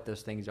about what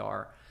those things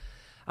are.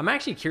 I'm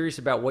actually curious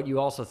about what you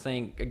also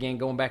think, again,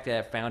 going back to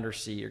that founder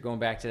seat or going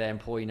back to that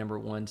employee number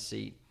one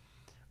seat.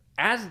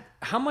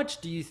 How much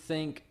do you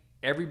think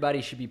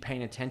everybody should be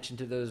paying attention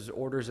to those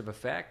orders of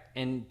effect?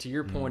 And to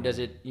your point, does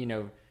it,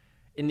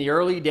 in the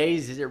early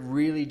days, is it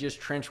really just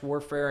trench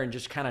warfare and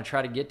just kind of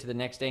try to get to the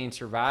next day and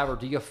survive? Or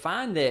do you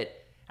find that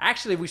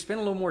actually if we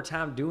spend a little more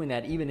time doing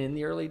that, even in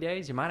the early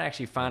days, you might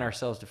actually find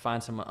ourselves to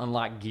find some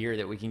unlocked gear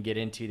that we can get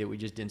into that we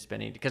just didn't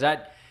spend any? Because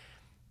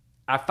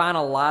I find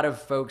a lot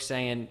of folks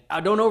saying,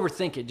 don't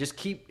overthink it. Just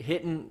keep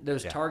hitting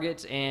those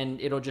targets and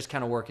it'll just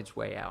kind of work its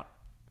way out.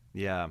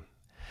 Yeah.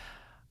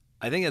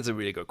 I think that's a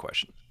really good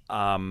question.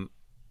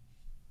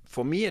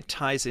 For me, it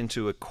ties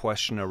into a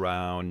question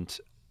around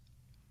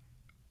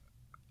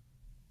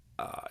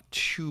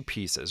two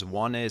pieces.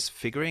 One is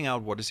figuring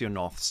out what is your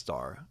North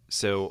Star.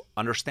 So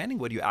understanding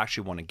what you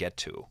actually want to get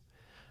to.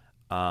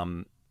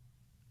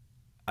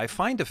 I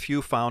find a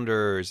few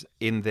founders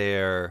in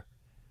their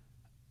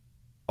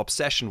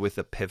obsession with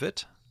the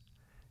pivot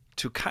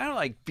to kind of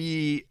like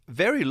be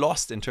very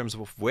lost in terms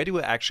of where do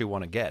we actually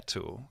want to get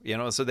to,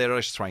 so they're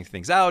just trying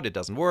things out, it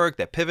doesn't work,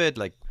 they pivot,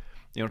 like,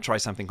 try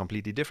something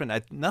completely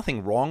different.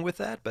 Nothing wrong with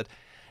that, but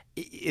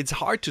it's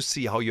hard to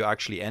see how you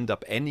actually end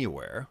up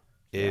anywhere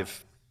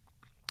if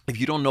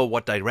you don't know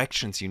what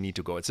directions you need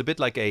to go. It's a bit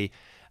like a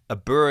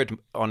bird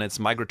on its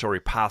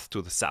migratory path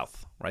to the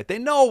south, right? They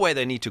know where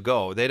they need to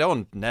go. They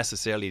don't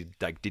necessarily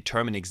like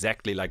determine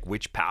exactly like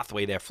which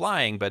pathway they're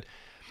flying, but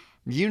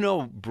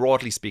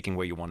broadly speaking,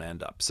 where you want to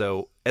end up.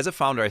 So as a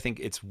founder, I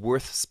think it's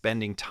worth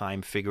spending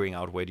time figuring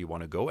out where do you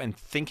want to go and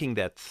thinking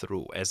that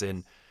through, as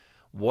in,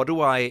 what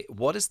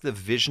is the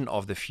vision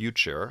of the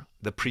future,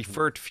 the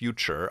preferred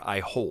future I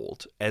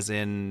hold, as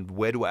in,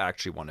 where do I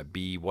actually want to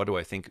be? What do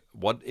I think?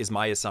 What is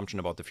my assumption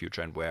about the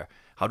future, and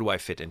how do I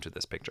fit into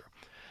this picture?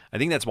 I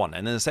think that's one.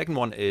 And then the second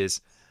one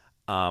is,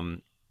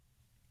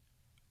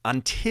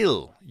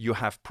 until you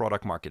have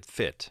product market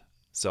fit,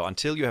 so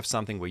until you have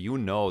something where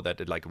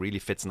that it like really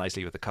fits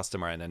nicely with the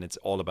customer, and then it's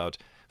all about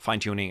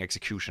fine-tuning,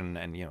 execution,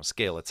 and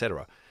scale,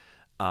 etc.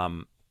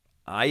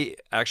 I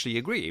actually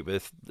agree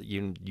with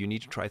you. You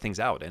need to try things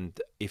out, and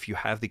if you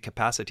have the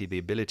capacity, the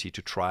ability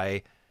to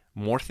try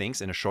more things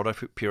in a shorter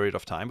period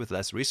of time with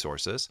less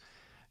resources,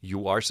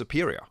 you are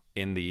superior.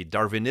 In the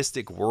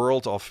Darwinistic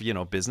world of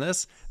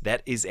business,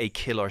 that is a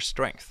killer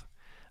strength.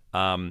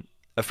 A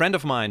friend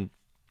of mine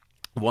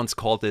once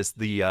called this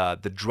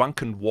the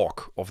drunken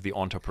walk of the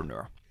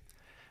entrepreneur,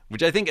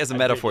 which I think as a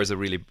metaphor is a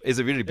really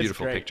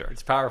beautiful picture.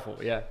 It's powerful.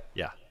 Yeah.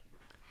 Yeah.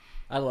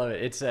 I love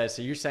it. It's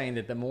so you're saying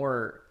that the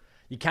more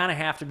you kind of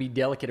have to be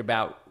delicate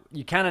about,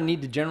 you kind of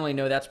need to generally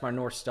know that's my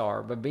North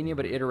Star, but being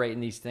able to iterate in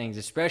these things,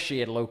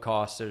 especially at low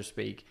cost, so to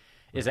speak,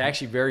 is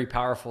actually very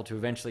powerful to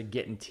eventually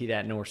get into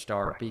that North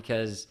Star,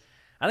 because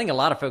I think a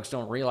lot of folks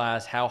don't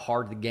realize how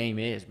hard the game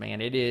is,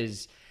 man. It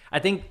is. I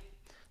think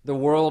the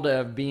world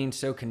of being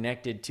so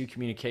connected to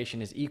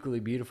communication is equally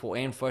beautiful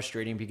and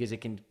frustrating, because it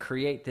can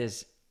create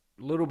this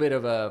little bit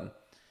of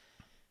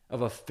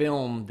a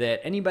film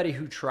that anybody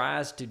who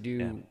tries to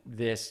do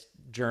this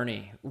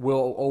journey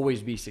will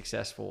always be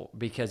successful,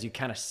 because you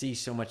kind of see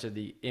so much of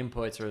the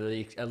inputs, or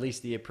at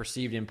least the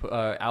perceived input,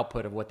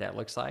 output of what that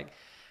looks like.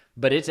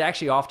 But it's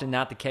actually often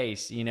not the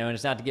case, and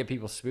it's not to get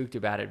people spooked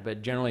about it,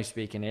 but generally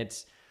speaking,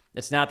 it's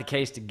not the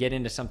case to get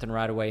into something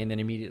right away and then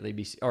immediately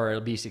be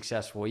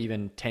successful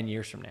even 10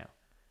 years from now.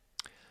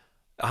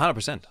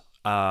 100%.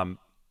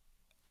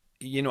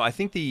 I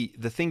think the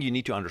thing you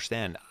need to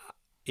understand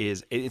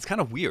is it's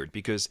kind of weird,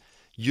 because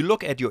you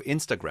look at your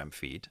Instagram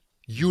feed,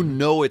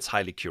 it's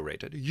highly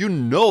curated.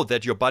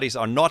 That your buddies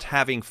are not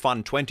having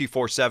fun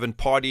 24/7,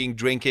 partying,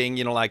 drinking,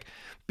 like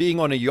being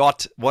on a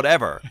yacht,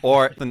 whatever.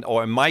 Or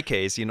in my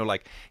case,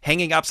 like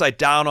hanging upside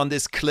down on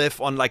this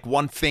cliff on like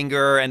one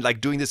finger and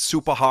like doing this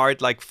super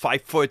hard, like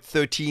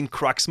 5'13"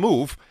 crux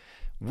move.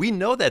 We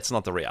know that's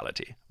not the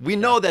reality. We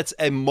know that's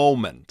a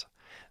moment.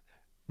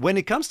 When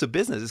it comes to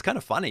business, it's kind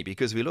of funny,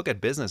 because we look at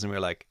business and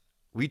we're like,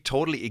 we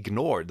totally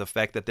ignore the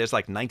fact that there's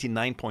like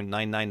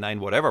 99.999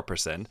 whatever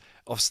percent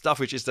of stuff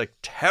which is like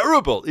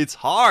terrible. It's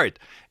hard.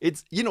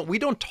 It's, we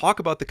don't talk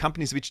about the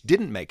companies which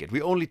didn't make it.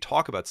 We only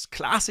talk about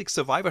classic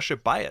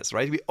survivorship bias,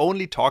 right? We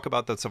only talk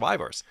about the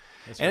survivors.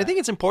 That's and right. I think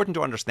it's important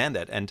to understand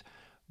that. And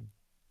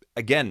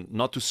again,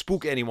 not to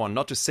spook anyone,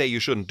 not to say you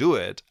shouldn't do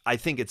it. I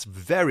think it's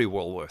very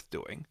well worth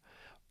doing.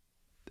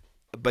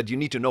 But you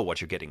need to know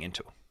what you're getting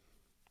into.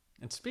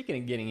 And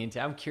speaking of getting into,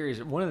 I'm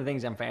curious, one of the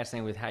things I'm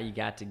fascinated with how you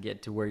got to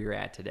get to where you're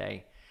at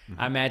today.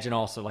 I imagine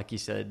also, like you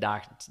said,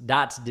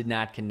 dots did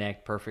not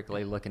connect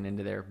perfectly looking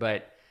into there.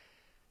 But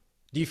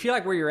do you feel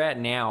like where you're at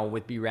now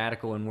with Be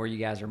Radical and where you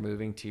guys are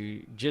moving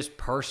to, just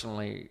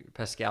personally,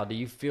 Pascal, do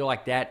you feel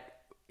like that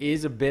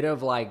is a bit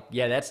of like,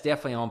 yeah, that's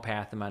definitely on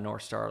path to my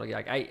North Star?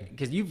 Like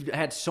because you've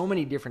had so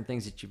many different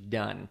things that you've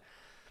done.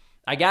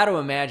 I got to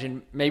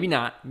imagine, maybe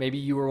not. Maybe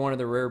you were one of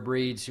the rare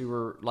breeds who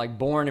were like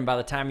born, and by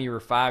the time you were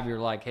 5, you're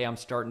like, "Hey, I'm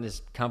starting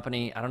this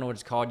company. I don't know what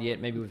it's called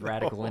yet. Maybe with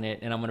Radical in it,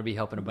 and I'm going to be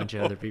helping a bunch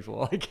of other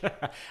people." Like,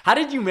 how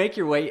did you make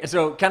your way?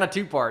 So, kind of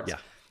 2 parts. Yeah.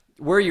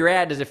 Where you're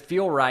at, does it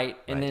feel right?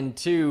 And Right. then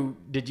 2,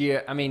 did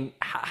you? I mean,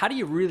 how do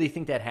you really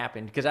think that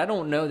happened? Because I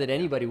don't know that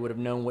anybody would have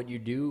known what you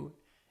do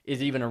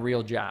is even a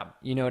real job.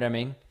 You know what I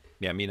mean?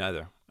 Yeah, me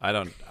neither.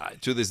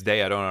 To this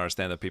day, I don't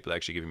understand that people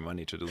actually give me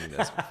money to doing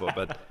this.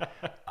 But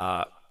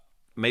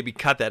maybe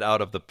cut that out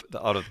of the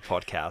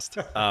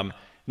podcast.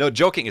 No,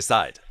 joking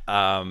aside.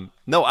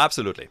 No,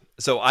 absolutely.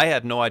 So I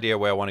had no idea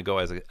where I want to go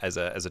as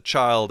a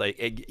child,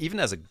 even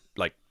as a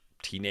like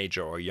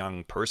teenager or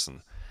young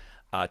person,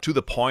 to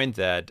the point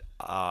that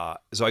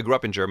so I grew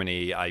up in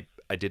Germany. I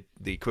did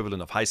the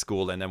equivalent of high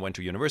school and then went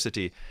to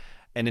university.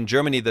 And in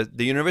Germany,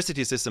 the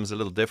university system is a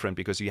little different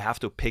because you have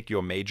to pick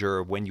your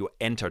major when you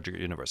enter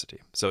university.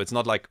 So it's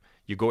not like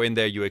you go in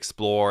there, you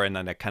explore, and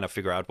then kind of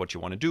figure out what you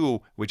want to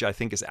do, which I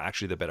think is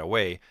actually the better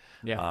way.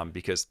 Yeah.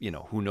 Because,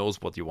 who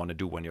knows what you want to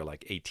do when you're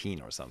like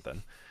 18 or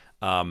something.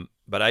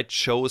 But I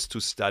chose to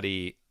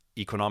study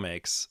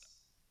economics,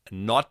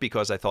 not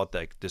because I thought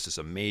like this is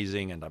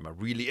amazing and I'm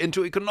really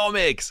into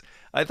economics.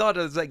 I thought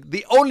it was like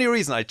the only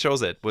reason I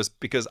chose it was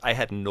because I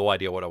had no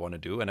idea what I want to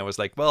do. And I was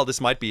like, well,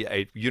 this might be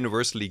a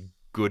universally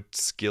good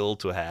skill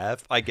to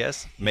have, I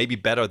guess. Maybe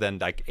better than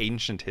like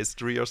ancient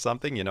history or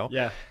something,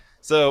 Yeah.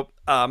 So,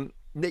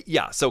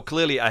 so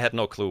clearly I had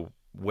no clue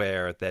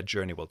where that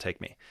journey will take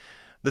me.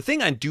 The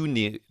thing I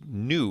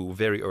knew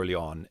very early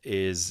on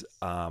is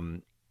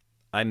I'm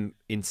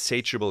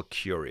insatiable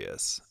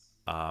curious.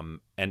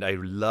 And I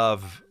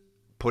love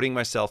putting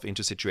myself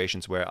into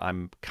situations where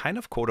I'm kind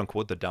of quote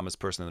unquote the dumbest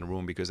person in the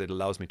room because it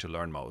allows me to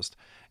learn most.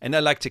 And I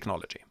like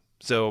technology.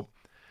 So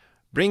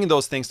bringing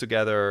those things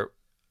together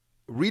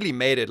really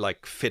made it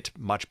like fit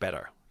much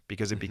better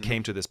because it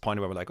became to this point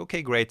where we're like,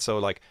 okay, great. So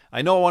like,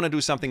 I know I want to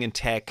do something in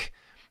tech.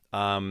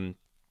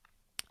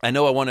 I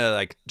know I want to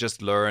like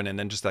just learn and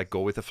then just like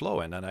go with the flow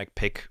and then like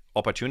pick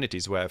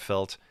opportunities where I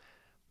felt,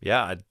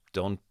 yeah, I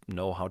don't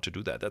know how to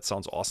do that. That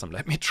sounds awesome.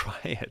 Let me try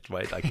it,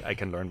 right? I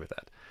can learn with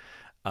that.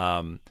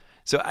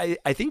 So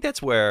I think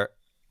that's where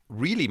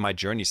really my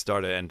journey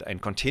started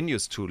and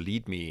continues to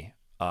lead me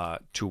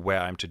to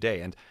where I'm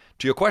today. And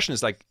to your question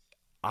is like,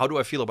 how do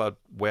I feel about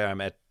where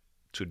I'm at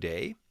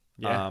today?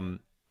 Yeah.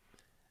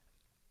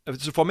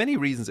 So for many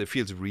reasons, it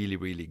feels really,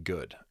 really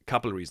good. A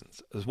couple of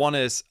reasons. One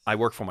is I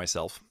work for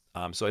myself.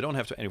 So I don't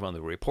have anyone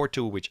to report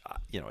to, which,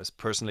 is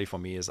personally for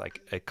me is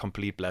like a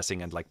complete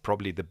blessing and like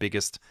probably the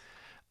biggest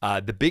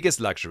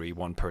luxury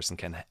one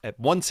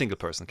single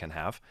person can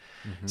have.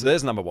 So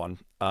there's number one.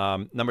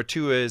 Number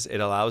two is it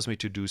allows me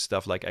to do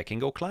stuff like I can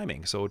go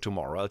climbing. So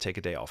tomorrow I'll take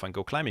a day off and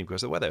go climbing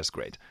because the weather is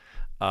great.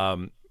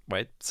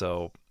 Right.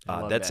 So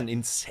that's that. an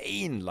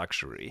insane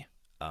luxury.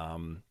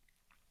 And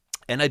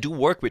I do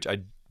work which I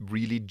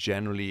really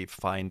generally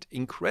find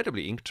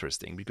incredibly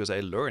interesting because I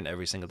learn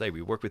every single day.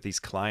 We work with these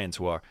clients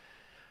who are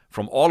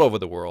from all over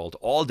the world,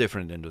 all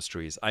different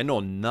industries. I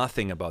know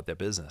nothing about their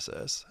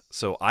businesses.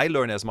 So I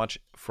learn as much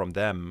from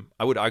them.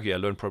 I would argue I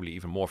learn probably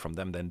even more from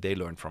them than they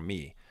learn from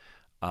me.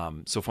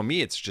 So for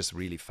me, it's just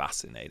really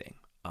fascinating.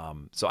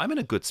 So I'm in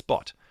a good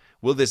spot.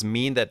 Will this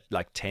mean that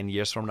like 10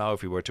 years from now,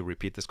 if we were to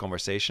repeat this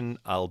conversation,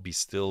 I'll be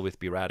still with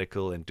Be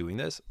Radical and doing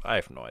this? I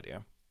have no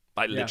idea.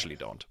 I literally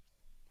don't.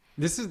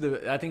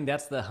 I think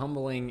that's the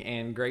humbling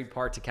and great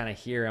part to kind of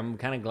hear. I'm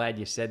kind of glad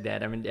you said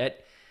that. I mean,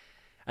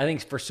 I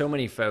think for so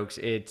many folks,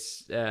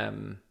 it's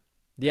the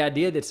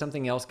idea that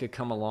something else could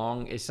come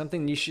along is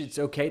something it's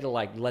okay to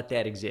like let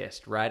that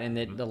exist, right? And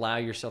that allow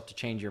yourself to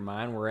change your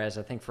mind. Whereas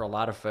I think for a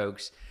lot of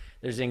folks,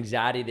 there's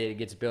anxiety that it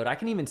gets built. I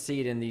can even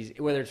see it in these,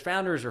 whether it's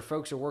founders or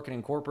folks who are working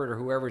in corporate or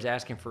whoever's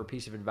asking for a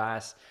piece of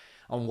advice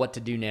on what to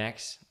do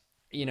next.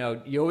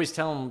 You always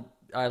tell them,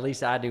 or at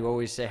least I do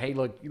always say, hey,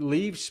 look,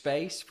 leave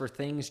space for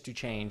things to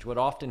change. What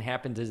often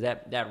happens is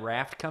that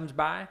raft comes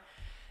by,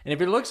 and if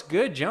it looks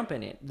good, jump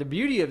in it. The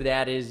beauty of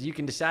that is you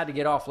can decide to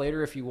get off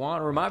later if you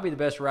want, or it might be the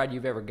best ride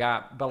you've ever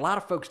got. But a lot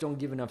of folks don't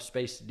give enough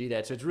space to do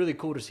that. So it's really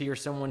cool to hear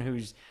someone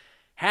who's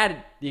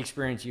had the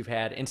experience you've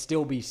had and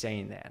still be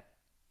saying that.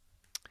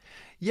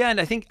 Yeah,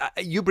 and I think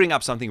you bring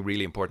up something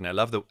really important.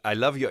 I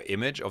love your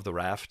image of the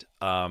raft.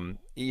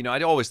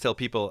 I always tell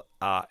people,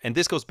 and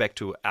this goes back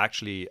to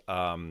actually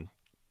the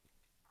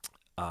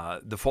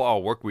 4-hour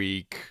work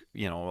week.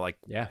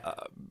 Yeah.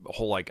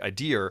 Whole like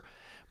idea,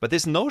 but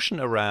this notion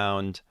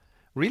around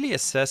really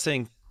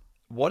assessing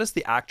what is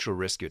the actual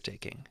risk you're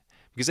taking,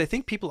 because I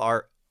think people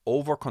are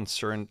over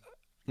concerned.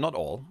 Not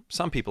all.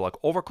 Some people are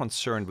over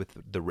concerned with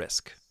the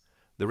risk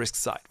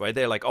side, right?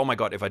 They're like, oh my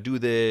God, if I do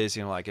this,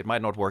 like it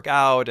might not work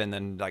out, and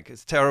then like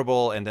it's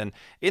terrible. And then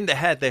in the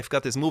head, they've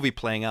got this movie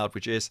playing out,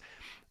 which is,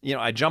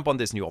 I jump on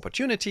this new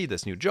opportunity,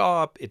 this new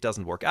job, it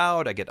doesn't work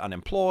out, I get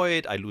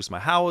unemployed, I lose my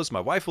house, my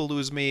wife will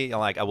lose me,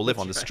 like I will live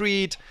on the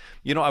street,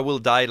 I will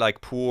die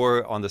like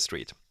poor on the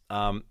street.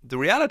 The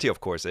reality, of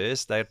course,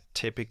 is that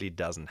typically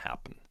doesn't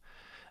happen.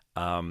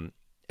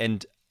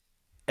 And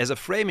as a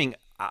framing,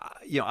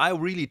 I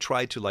really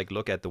try to like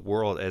look at the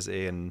world as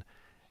in,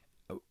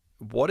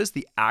 what is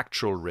the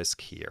actual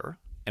risk here,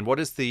 and what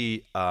is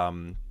the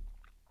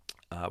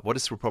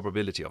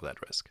probability of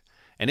that risk?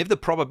 And if the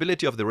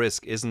probability of the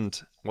risk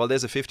isn't, well,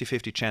 there's a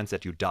 50-50 chance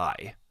that you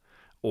die,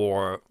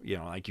 or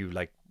like you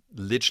like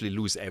literally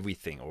lose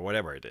everything or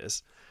whatever it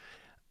is,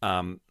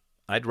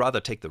 I'd rather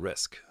take the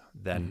risk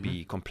than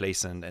be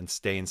complacent and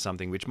stay in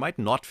something which might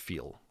not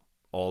feel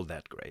all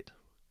that great.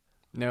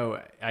 No,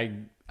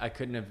 I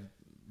couldn't have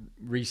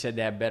resaid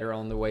that better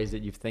on the ways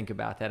that you think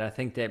about that. I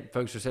think that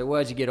folks will say, well,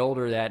 as you get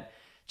older, that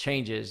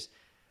changes.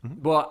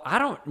 Well,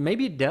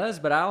 maybe it does,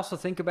 but I also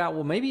think about,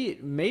 well,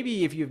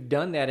 maybe if you've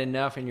done that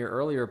enough in your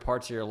earlier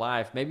parts of your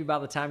life, maybe by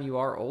the time you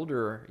are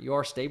older, you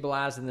are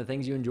stabilized in the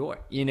things you enjoy,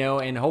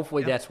 and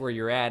hopefully that's where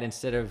you're at,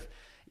 instead of,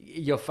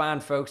 you'll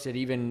find folks that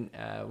even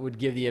would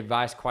give the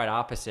advice quite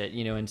opposite,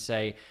 and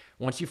say,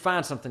 once you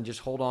find something,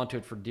 just hold on to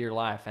it for dear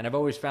life. And I've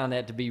always found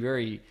that to be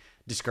very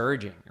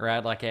discouraging,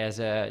 right? Like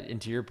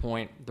and to your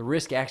point, the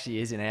risk actually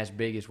isn't as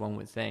big as one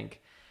would think.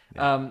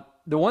 Yeah.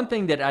 The one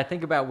thing that I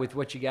think about with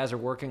what you guys are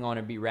working on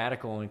at Be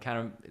Radical, and kind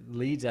of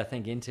leads, I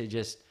think, into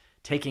just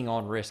taking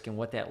on risk and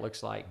what that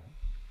looks like.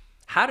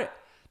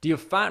 Do you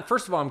find,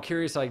 first of all, I'm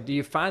curious, like, do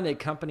you find that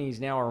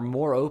companies now are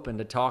more open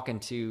to talking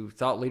to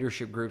thought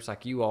leadership groups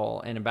like you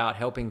all, and about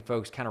helping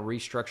folks kind of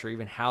restructure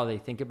even how they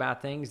think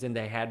about things than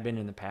they had been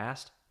in the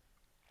past?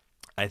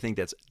 I think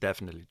that's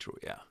definitely true,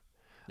 yeah.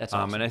 That's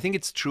awesome. And I think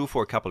it's true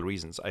for a couple of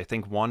reasons. I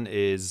think one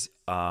is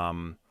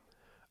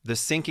the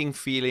sinking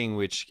feeling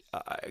which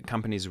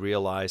companies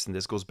realize, and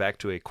this goes back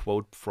to a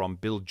quote from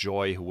Bill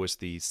Joy, who was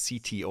the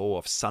CTO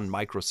of Sun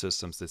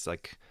Microsystems, this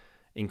like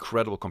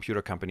incredible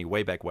computer company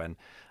way back when.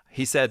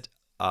 He said,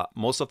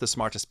 most of the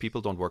smartest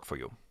people don't work for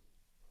you.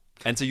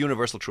 And it's a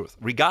universal truth,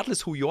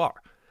 regardless who you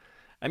are.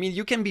 I mean,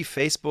 you can be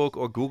Facebook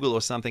or Google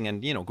or something,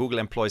 and Google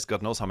employs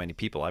God knows how many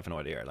people. I have no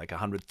idea, like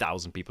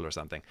 100,000 people or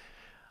something.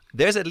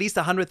 There's at least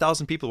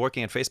 100,000 people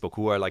working at Facebook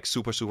who are like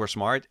super, super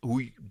smart,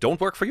 who don't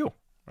work for you,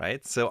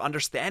 right? So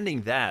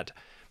understanding that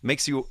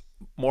makes you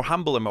more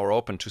humble and more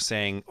open to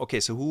saying, okay,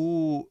 so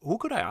who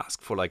could I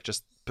ask for like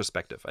just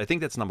perspective? I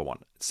think that's number one.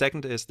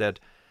 Second is that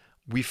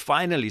we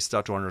finally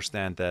start to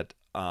understand that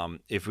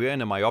if we're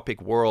in a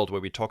myopic world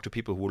where we talk to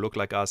people who look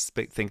like us,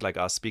 think like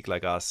us, speak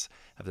like us,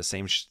 have the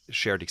same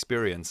shared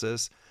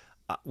experiences,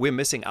 we're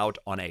missing out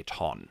on a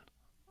ton.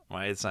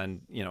 Right?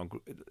 And,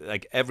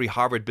 like every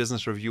Harvard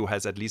Business Review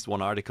has at least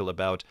one article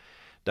about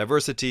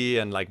diversity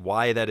and like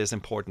why that is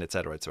important, et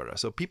cetera, et cetera.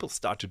 So people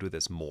start to do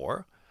this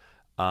more.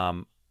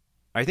 I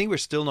think we're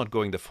still not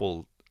going the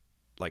full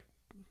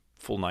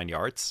 9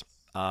 yards.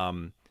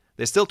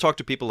 They still talk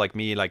to people like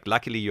me. Like,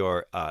 luckily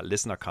your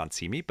listener can't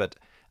see me, but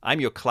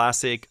I'm your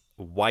classic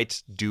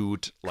white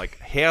dude, like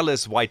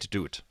hairless white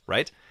dude,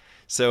 right?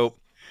 So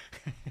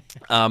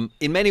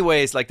in many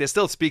ways, like they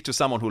still speak to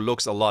someone who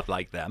looks a lot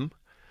like them.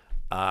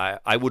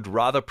 I would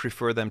rather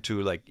prefer them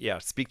to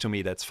speak to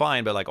me, that's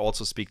fine, but like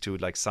also speak to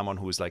like someone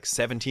who's like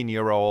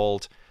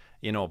 17-year-old,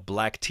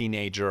 black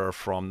teenager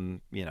from,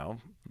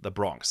 the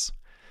Bronx,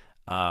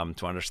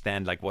 to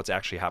understand like what's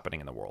actually happening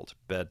in the world.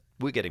 But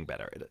we're getting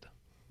better at it.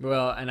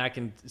 Well, and I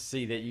can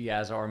see that you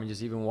guys are. I mean,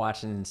 just even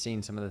watching and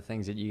seeing some of the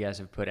things that you guys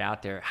have put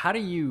out there. How do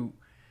you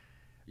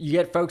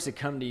get folks that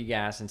come to you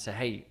guys and say,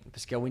 hey,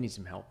 Pascal, we need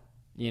some help?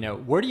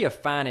 Where do you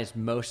find is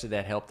most of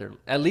that help they're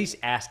at least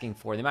asking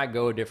for? They might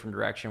go a different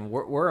direction.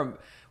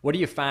 What do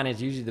you find is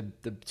usually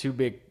the two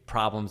big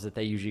problems that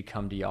they usually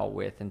come to y'all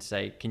with and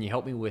say, can you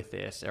help me with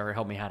this, or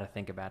help me how to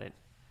think about it?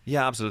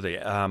 Yeah, absolutely.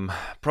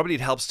 Probably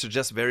it helps to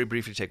just very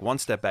briefly take one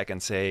step back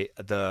and say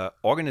the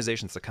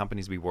organizations, the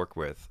companies we work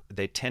with,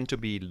 they tend to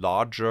be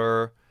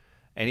larger,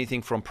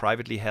 anything from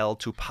privately held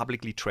to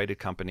publicly traded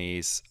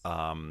companies,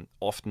 often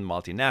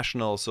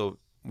multinational. So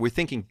we're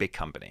thinking big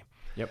company.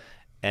 Yep.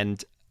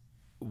 And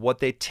what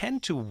they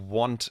tend to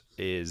want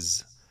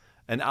is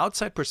an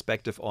outside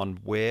perspective on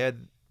where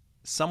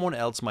someone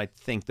else might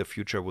think the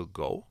future will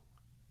go.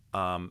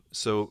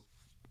 So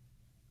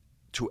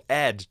to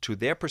add to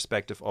their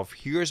perspective of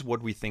here's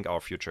what we think our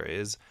future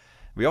is,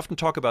 we often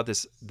talk about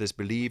this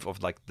belief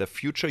of like the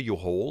future you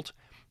hold,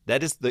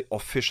 that is the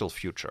official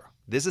future.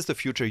 This is the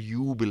future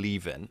you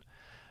believe in.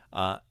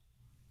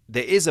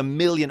 there is a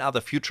million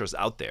other futures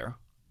out there.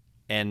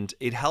 And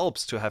it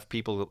helps to have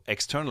people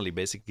externally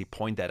basically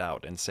point that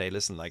out and say,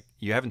 listen, like,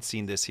 you haven't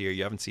seen this here,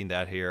 you haven't seen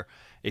that here.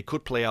 It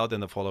could play out in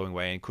the following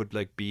way and could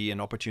like be an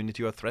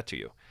opportunity or a threat to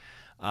you.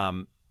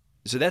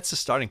 So that's the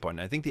starting point.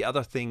 And I think the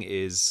other thing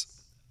is,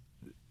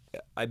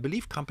 I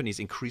believe companies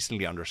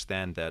increasingly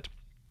understand that,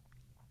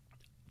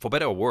 for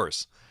better or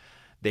worse,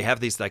 they have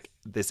this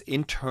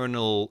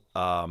internal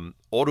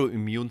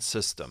autoimmune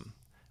system,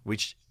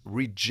 which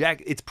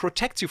it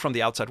protects you from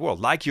the outside world,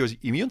 like your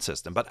immune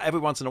system. But every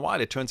once in a while,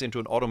 it turns into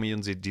an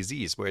autoimmune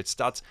disease where it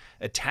starts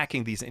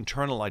attacking these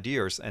internal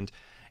ideas, and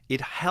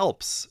it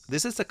helps.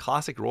 This is the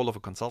classic role of a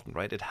consultant,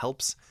 right? It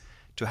helps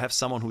to have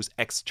someone who's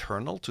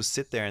external to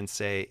sit there and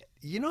say,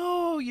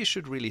 you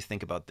should really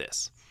think about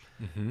this.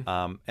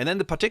 And then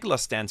the particular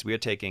stance we're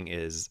taking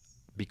is,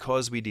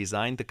 because we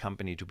designed the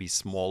company to be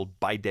small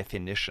by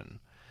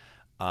definition,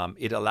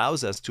 it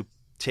allows us to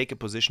take a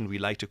position we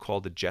like to call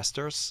the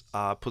jester's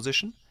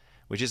position,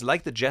 which is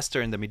like the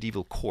jester in the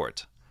medieval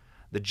court.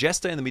 The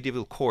jester in the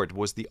medieval court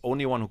was the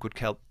only one who could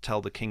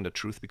tell the king the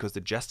truth, because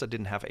the jester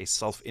didn't have a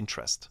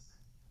self-interest.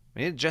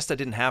 The jester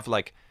didn't have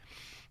like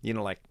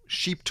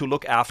sheep to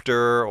look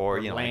after,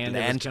 or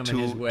land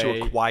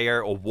to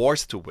acquire, or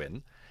wars to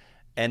win.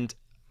 And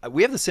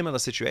we have the similar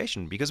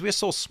situation because we're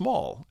so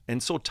small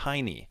and so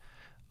tiny.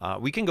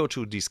 We can go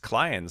to these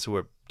clients who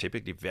are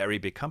typically very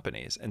big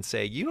companies and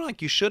say,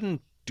 you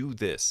shouldn't do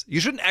this. You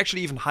shouldn't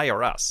actually even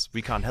hire us.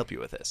 We can't help you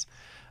with this.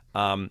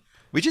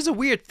 Which is a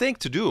weird thing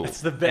to do.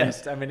 It's the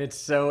best. I mean, it's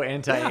so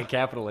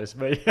anti-capitalist.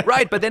 But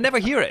right, but they never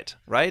hear it,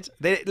 right?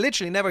 They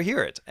literally never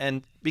hear it.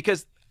 And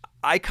because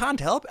I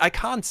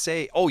can't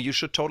say, oh, you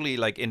should totally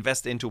like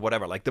invest into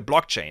whatever, like the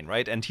blockchain,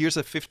 right? And here's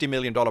a $50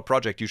 million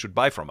project you should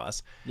buy from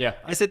us. Yeah.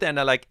 I sit there and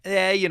they're like,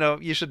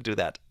 you should do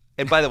that.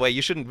 And by the way,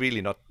 you shouldn't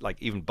really not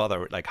like even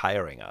bother like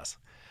hiring us.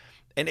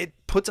 And it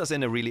puts us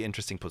in a really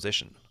interesting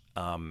position.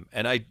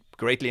 And I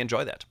greatly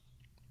enjoy that.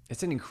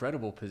 It's an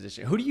incredible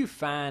position. Who do you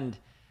find,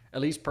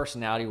 at least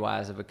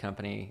personality-wise, of a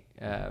company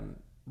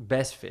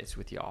best fits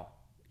with y'all?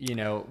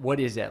 What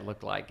does that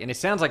look like? And it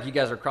sounds like you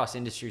guys are cross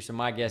industry, so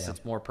my guess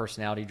it's more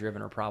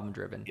personality-driven or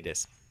problem-driven. It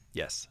is,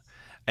 yes.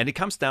 And it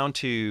comes down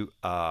to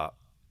a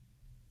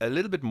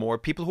little bit more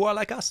people who are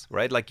like us,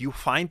 right? Like you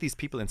find these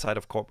people inside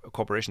of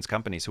corporations,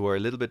 companies who are a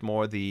little bit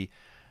more they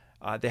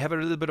have a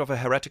little bit of a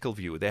heretical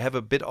view. They have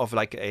a bit of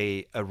like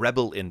a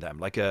rebel in them,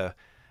 like a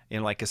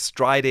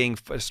striving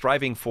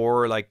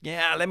for like,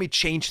 let me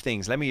change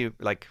things. Let me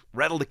like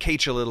rattle the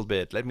cage a little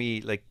bit. Let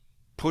me like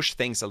push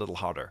things a little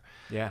harder.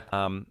 Yeah.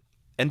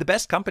 And the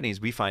best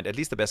companies we find, at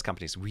least the best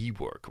companies we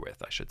work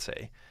with, I should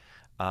say,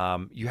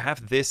 you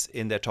have this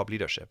in their top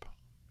leadership.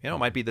 It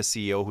might be the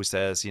CEO who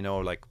says,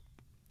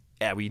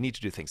 we need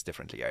to do things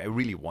differently here. I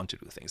really want to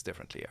do things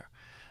differently here.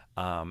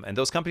 And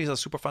those companies are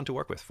super fun to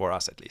work with, for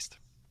us at least.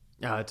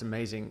 Oh, it's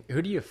amazing.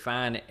 Who do you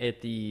find I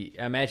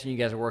imagine you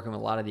guys are working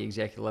with a lot of the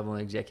executive level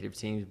and executive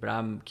teams, but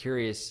I'm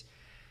curious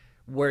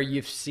where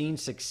you've seen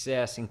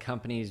success in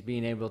companies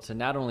being able to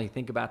not only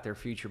think about their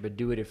future, but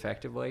do it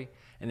effectively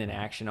and then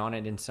action on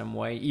it in some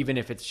way, even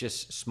if it's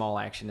just small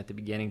action at the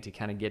beginning to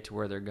kind of get to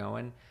where they're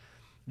going.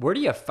 Where do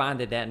you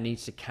find that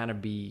needs to kind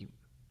of be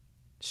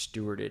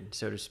stewarded,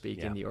 so to speak,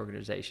 in the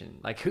organization?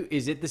 Like, who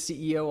is it? The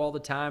CEO all the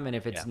time? And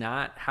if it's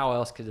not, how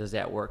else does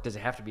that work? Does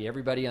it have to be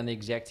everybody on the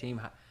exec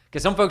team?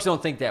 Because some folks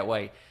don't think that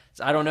way.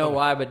 So I don't know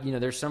why, but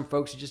there's some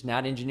folks who just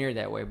not engineered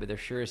that way, but they're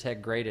sure as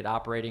heck great at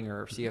operating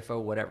or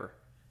CFO, whatever.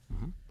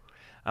 Mm-hmm.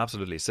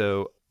 Absolutely.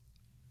 So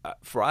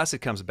for us, it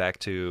comes back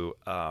to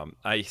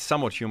I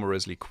somewhat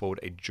humorously quote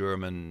a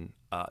German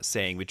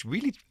saying, which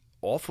really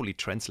awfully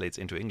translates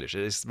into English.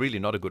 It is really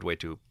not a good way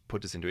to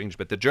put this into English,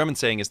 but the German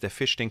saying is, der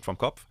Fisch stinkt vom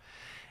Kopf.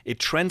 It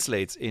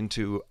translates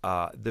into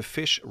the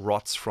fish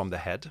rots from the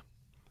head,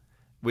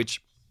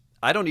 which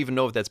I don't even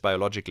know if that's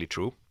biologically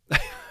true.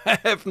 I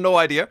have no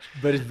idea.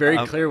 But it's very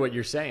clear what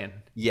you're saying.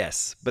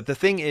 Yes. But the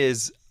thing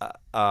is,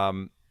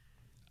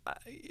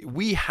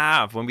 we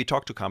have, when we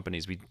talk to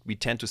companies, we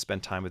tend to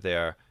spend time with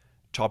their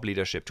top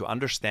leadership to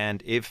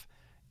understand if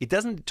it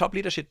doesn't, top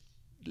leadership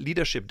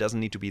doesn't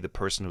need to be the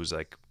person who's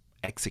like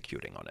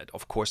executing on it.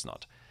 Of course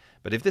not.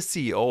 But if the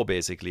CEO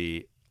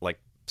basically like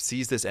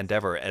sees this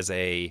endeavor as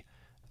a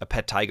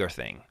pet tiger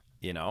thing,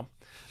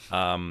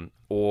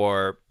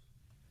 or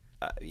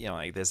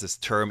like there's this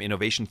term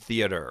innovation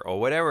theater or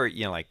whatever,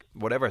 like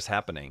whatever is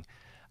happening,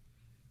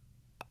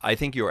 I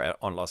think you're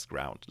on lost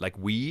ground. Like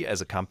we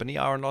as a company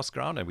are on lost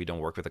ground and we don't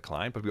work with a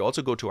client, but we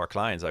also go to our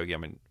clients. I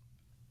mean,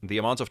 the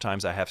amounts of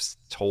times I have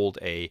told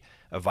a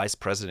vice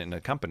president in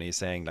a company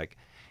saying like,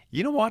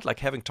 you know what, like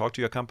having talked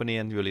to your company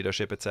and your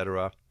leadership,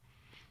 etc.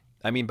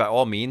 I mean, by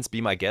all means,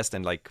 be my guest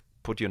and like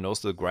put your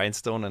nose to the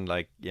grindstone and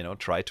like,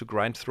 try to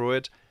grind through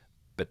it.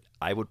 But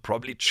I would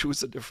probably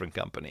choose a different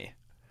company.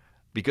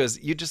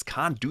 Because you just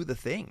can't do the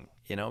thing,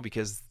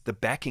 because the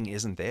backing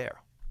isn't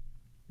there.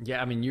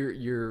 Yeah, I mean,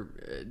 you're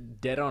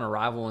dead on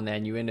arrival in that,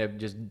 and you end up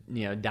just,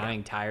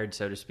 dying tired,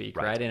 so to speak,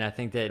 right? And I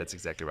think that's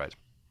exactly right.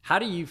 How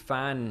do you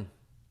find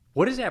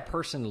What does that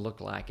person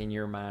look like in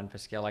your mind,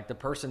 Pascal? Like the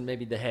person,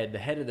 maybe the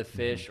head of the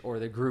fish, or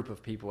the group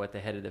of people at the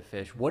head of the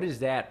fish. What does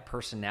that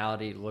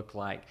personality look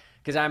like?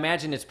 Because I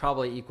imagine it's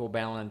probably equal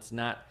balance,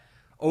 not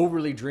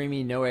overly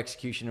dreamy, no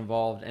execution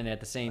involved, and at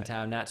the same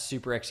time, not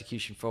super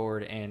execution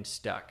forward and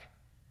stuck.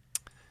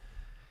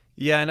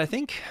 Yeah, and I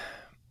think,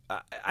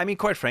 I mean,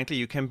 quite frankly,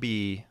 you can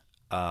be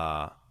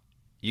quote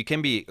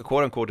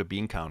unquote a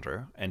bean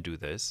counter and do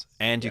this,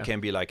 and you Yeah. can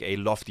be like a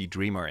lofty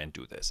dreamer and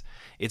do this.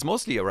 It's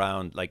mostly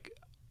around like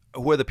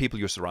who are the people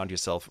you surround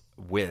yourself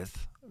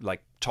with,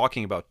 like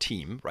talking about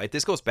team, right?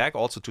 This goes back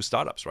also to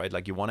startups, right?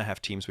 Like you want to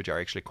have teams which are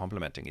actually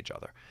complementing each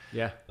other.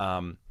 Yeah.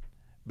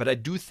 But I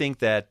do think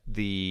that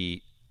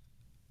the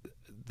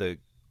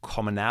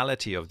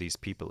commonality of these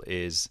people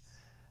is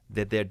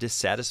that they're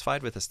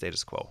dissatisfied with the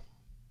status quo.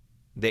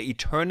 They're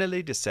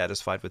eternally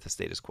dissatisfied with the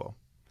status quo.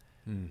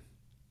 And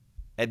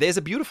there's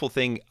a beautiful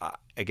thing,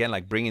 again,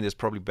 like bringing this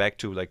probably back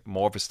to like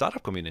more of a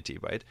startup community,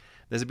 right?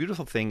 There's a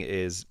beautiful thing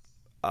is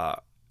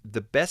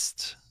the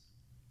best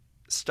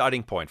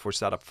starting point for a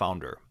startup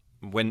founder.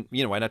 When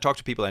I talk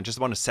to people and just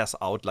want to assess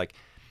out like,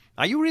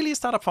 are you really a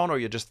startup founder, or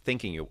you're just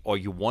thinking you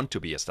want to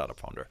be a startup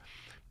founder?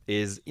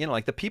 Is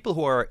like the people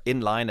who are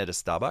in line at a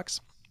Starbucks,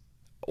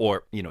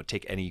 or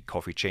take any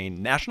coffee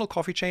chain, national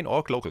coffee chain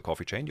or local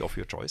coffee chain, of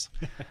your choice.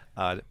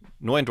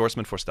 No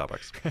endorsement for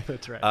Starbucks.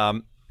 That's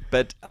right.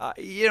 But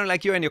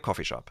like you're in your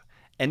coffee shop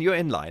and you're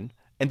in line,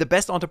 and the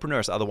best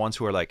entrepreneurs are the ones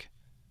who are like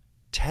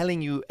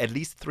telling you at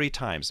least 3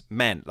 times,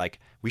 man, like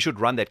we should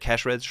run that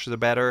cash register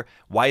better.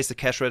 Why is the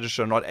cash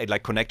register not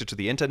like connected to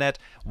the internet?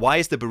 Why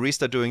is the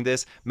barista doing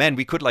this? Man,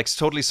 we could like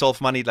totally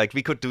solve money. Like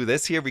we could do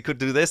this here. We could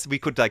do this. We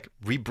could like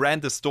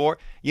rebrand the store.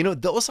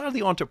 Those are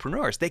the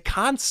entrepreneurs. They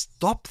can't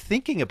stop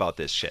thinking about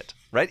this shit,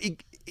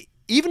 right?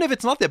 Even if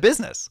it's not their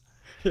business.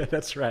 Yeah,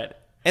 that's right.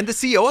 And the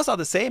CEOs are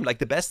the same. Like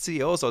the best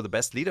CEOs or the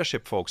best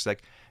leadership folks,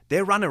 like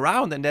they run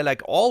around and they're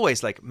like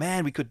always like,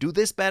 man, we could do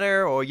this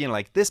better, or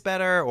like this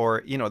better,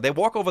 or they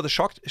walk over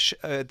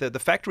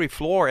the factory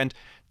floor and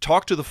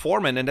talk to the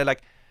foreman, and they're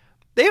like,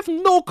 they have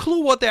no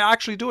clue what they're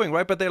actually doing,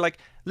 right? But they're like,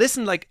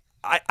 listen, like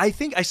I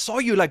think I saw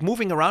you like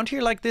moving around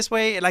here like this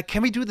way. Like,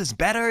 can we do this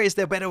better? Is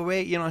there a better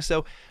way?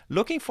 So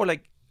looking for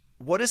like,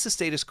 what is the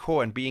status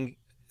quo, and being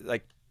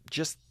like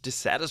just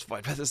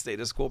dissatisfied with the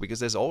status quo, because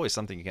there's always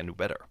something you can do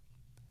better.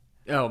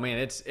 Oh man,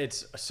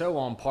 it's so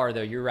on par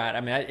though. You're right. I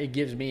mean, it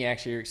gives me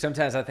actually.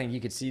 Sometimes I think you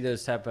could see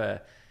those type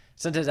of.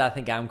 Sometimes I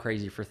think I'm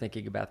crazy for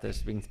thinking about those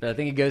things, but I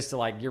think it goes to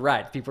like, you're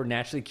right. People are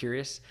naturally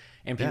curious,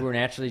 and people are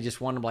naturally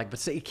just want to like, but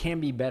say it can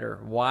be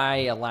better.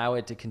 Why allow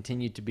it to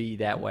continue to be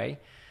that way?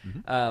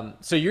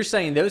 So you're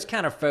saying those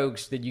kind of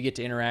folks that you get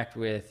to interact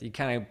with, you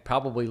kind of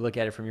probably look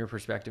at it from your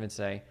perspective and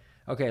say,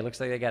 okay, it looks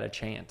like they got a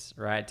chance,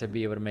 right, to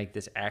be able to make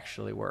this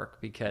actually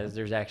work, because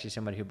there's actually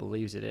somebody who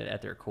believes it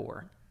at their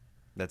core.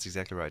 That's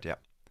exactly right, yeah.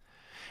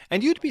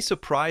 And you'd be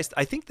surprised.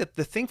 I think that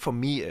the thing for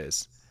me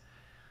is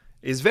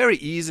very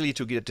easily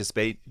to get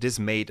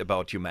dismayed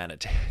about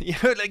humanity.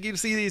 Like you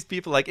see these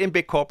people like in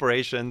big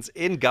corporations,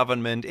 in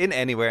government, in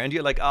anywhere, and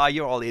you're like,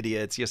 you're all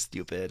idiots, you're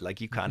stupid, like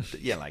you can't,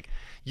 like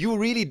you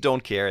really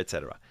don't care,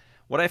 etc.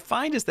 What I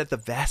find is that the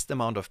vast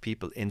amount of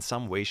people in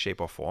some way, shape,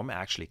 or form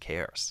actually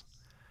cares.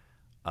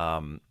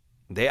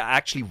 They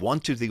actually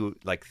want to do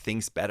like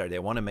things better. They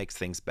want to make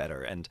things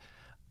better, and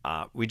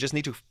we just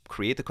need to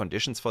create the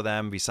conditions for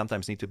them. We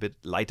sometimes need to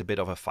light a bit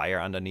of a fire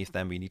underneath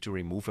them. We need to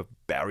remove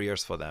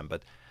barriers for them.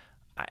 But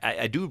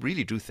I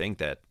really do think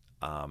that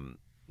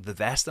the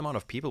vast amount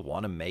of people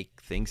want to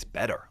make things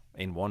better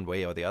in one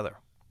way or the other.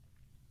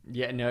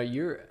 Yeah, no,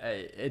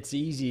 it's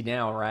easy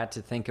now, right,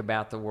 to think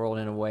about the world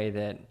in a way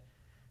that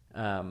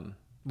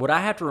what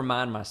I have to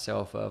remind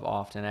myself of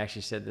often. I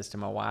actually said this to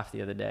my wife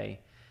the other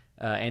day,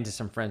 and to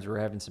some friends we were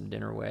having some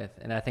dinner with,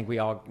 and I think we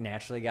all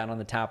naturally got on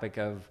the topic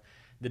of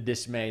the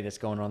dismay that's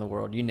going on in the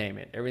world. You name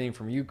it, everything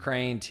from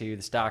Ukraine to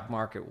the stock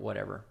market,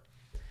 whatever.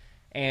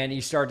 And you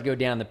start to go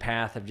down the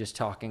path of just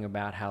talking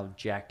about how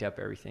jacked up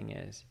everything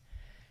is.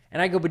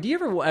 And I go, but do you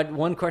ever,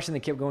 one question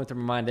that kept going through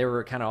my mind, they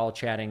were kind of all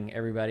chatting,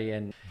 everybody,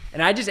 and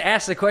I just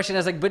asked the question, I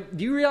was like, but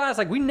do you realize,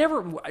 like,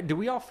 do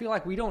we all feel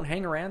like we don't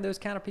hang around those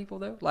kind of people,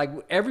 though? Like,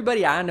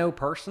 everybody I know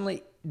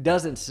personally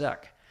doesn't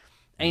suck.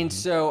 And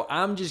so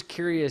I'm just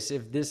curious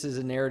if this is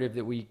a narrative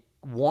that we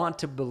want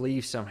to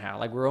believe somehow.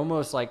 Like, we're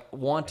almost like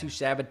want to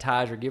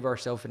sabotage or give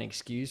ourselves an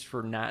excuse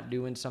for not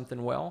doing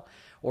something well,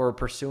 or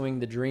pursuing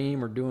the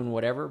dream, or doing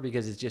whatever,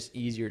 because it's just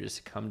easier to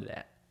succumb to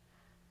that.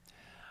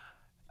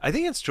 I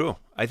think it's true.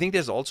 I think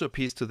there's also a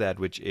piece to that,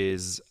 which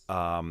is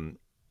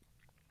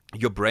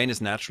your brain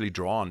is naturally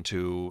drawn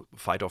to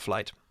fight or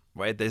flight,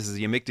 right? This is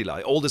the amygdala,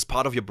 the oldest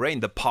part of your brain,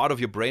 the part of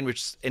your brain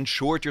which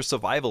ensured your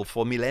survival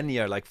for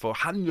millennia, like for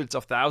hundreds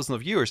of thousands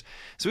of years.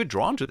 So we're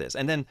drawn to this.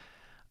 And then,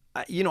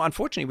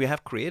 unfortunately, we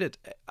have created,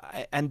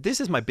 and this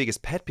is my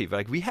biggest pet peeve,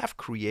 like we have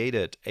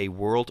created a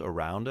world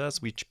around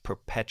us which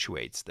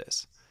perpetuates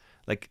this.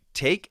 Like,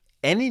 take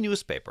any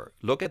newspaper,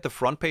 look at the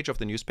front page of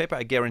the newspaper,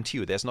 I guarantee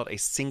you there's not a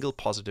single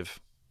positive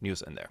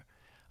news in there.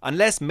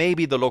 Unless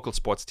maybe the local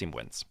sports team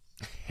wins.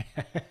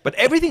 But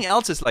everything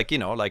else is like,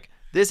 like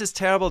this is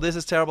terrible, this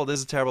is terrible, this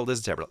is terrible, this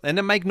is terrible. And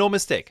then make no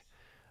mistake.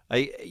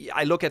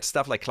 I look at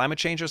stuff like climate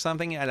change or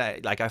something and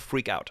I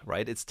freak out,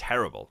 right? It's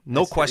terrible.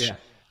 No question.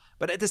 Yeah.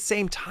 But at the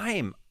same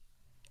time,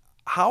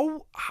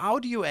 how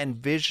do you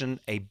envision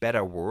a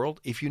better world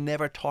if you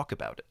never talk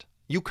about it?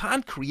 You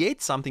can't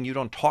create something you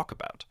don't talk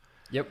about.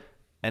 Yep.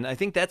 And I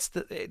think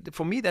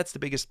for me, that's the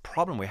biggest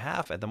problem we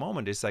have at the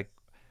moment. Is like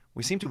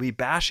we seem to be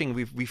bashing,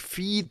 we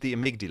feed the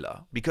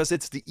amygdala because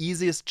it's the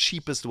easiest,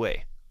 cheapest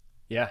way.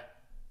 Yeah.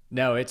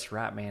 No, it's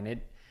right, man.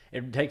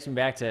 It takes me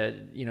back to,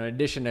 in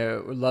addition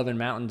to loving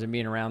mountains and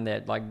being around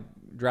that, like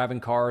driving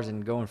cars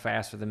and going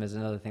fast with them is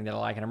another thing that I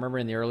like. And I remember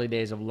in the early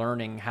days of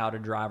learning how to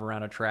drive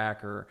around a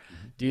track or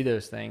do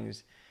those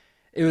things,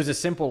 it was a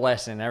simple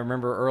lesson. I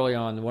remember early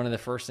on, one of the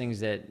first things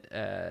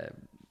that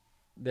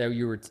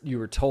you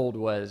were told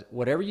was,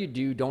 whatever you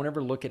do, don't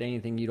ever look at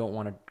anything you don't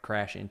want to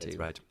crash into. That's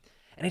right.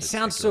 And it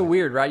sounds so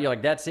weird, right? You're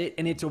like, that's it.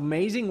 And it's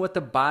amazing what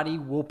the body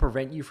will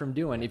prevent you from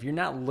doing. If you're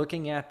not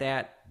looking at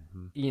that,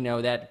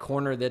 that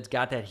corner that's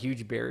got that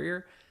huge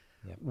barrier,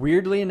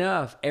 weirdly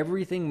enough,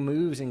 everything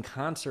moves in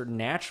concert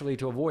naturally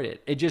to avoid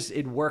it.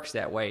 It works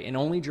that way. And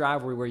only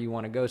drive where you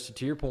want to go. So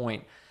to your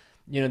point,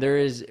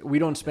 we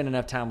don't spend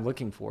enough time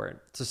looking for it.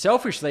 So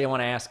selfishly, I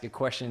want to ask a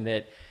question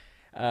that,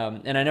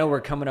 and I know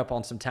we're coming up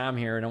on some time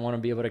here, and I want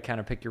to be able to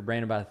kind of pick your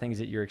brain about the things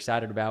that you're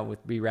excited about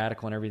with Be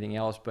Radical and everything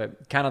else.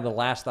 But kind of the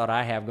last thought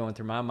I have going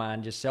through my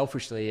mind, just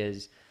selfishly,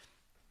 is,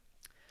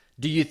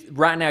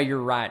 right now, you're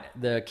right,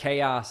 the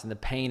chaos and the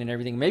pain and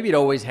everything, maybe it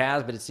always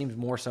has, but it seems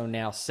more so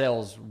now,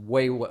 sells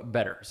way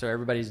better. So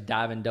everybody's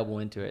diving double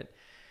into it.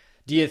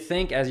 Do you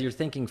think, as you're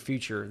thinking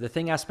future, the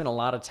thing I spend a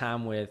lot of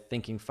time with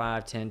thinking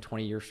 5, 10,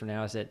 20 years from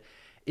now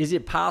is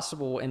it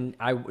possible, and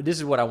this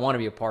is what I want to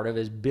be a part of,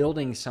 is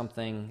building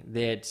something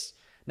that's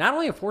not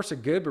only a force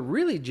of good, but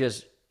really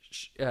just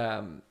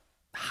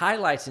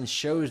highlights and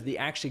shows the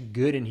actually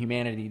good in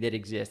humanity that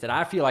exists, that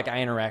I feel like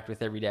I interact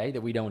with every day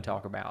that we don't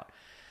talk about.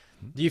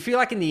 Do you feel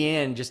like in the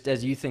end, just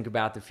as you think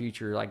about the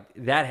future, like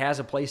that has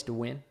a place to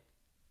win?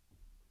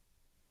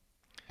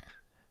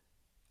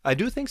 I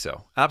do think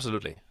so.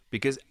 Absolutely.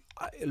 Because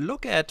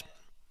look at,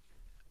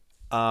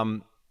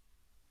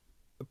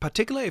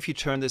 particularly if you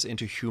turn this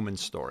into human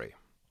story.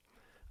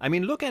 I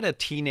mean, look at a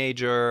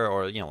teenager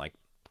or, like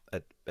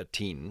a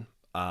teen,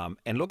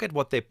 and look at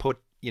what they put,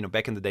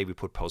 back in the day, we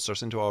put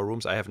posters into our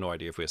rooms. I have no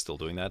idea if we're still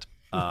doing that.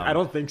 I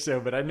don't think so,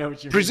 but I know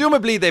what you mean.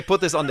 Presumably they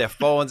put this on their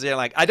phones. They're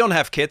like, I don't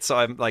have kids, so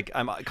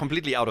I'm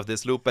completely out of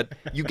this loop, but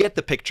you get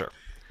the picture.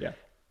 Yeah.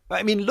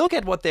 I mean, look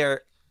at what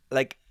they're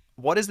like,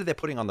 what is it they're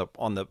putting on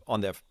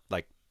their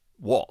like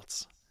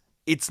walls?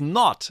 It's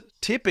not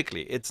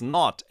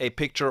a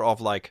picture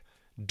of like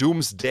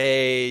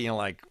doomsday,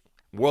 like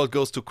world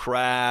goes to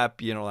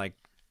crap, like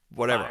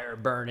whatever. Fire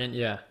burning,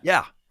 yeah.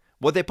 Yeah.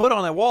 What they put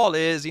on a wall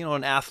is,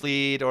 an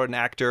athlete or an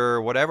actor,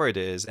 whatever it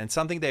is, and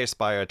something they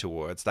aspire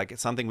towards, like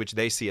something which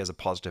they see as a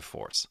positive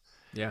force.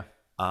 Yeah.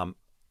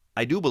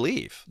 I do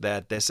believe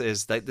that this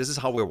is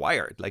how we're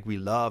wired. Like we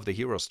love the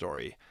hero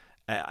story,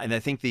 and I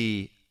think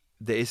there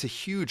is a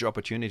huge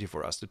opportunity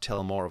for us to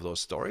tell more of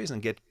those stories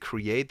and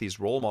create these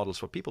role models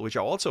for people, which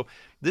are also,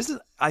 this is,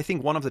 I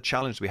think, one of the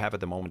challenges we have at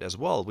the moment as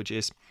well, which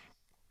is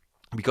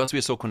because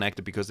we're so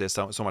connected, because there's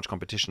so much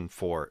competition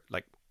for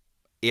like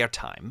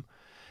airtime,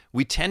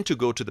 we tend to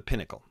go to the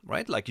pinnacle,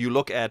 right? Like you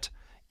look at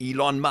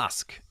Elon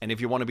Musk, and if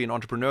you want to be an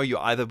entrepreneur,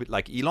 you're either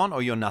like Elon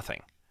or you're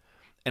nothing.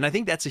 And I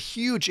think that's a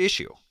huge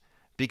issue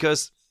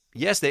because,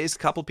 yes, there is a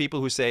couple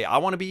people who say, I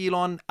want to be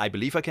Elon. I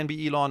believe I can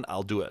be Elon.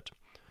 I'll do it.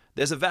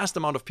 There's a vast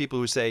amount of people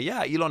who say,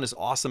 yeah, Elon is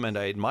awesome and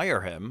I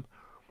admire him,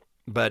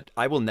 but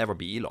I will never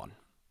be Elon.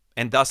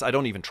 And thus, I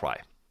don't even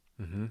try.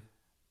 Mm-hmm.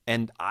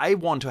 And I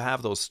want to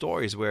have those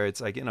stories where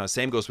it's like,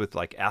 same goes with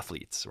like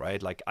athletes,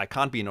 right? Like I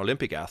can't be an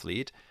Olympic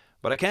athlete,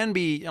 but I can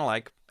be,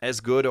 like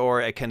as good,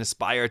 or I can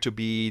aspire to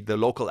be the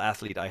local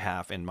athlete I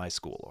have in my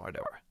school or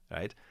whatever,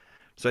 right?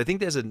 So I think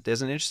there's an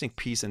interesting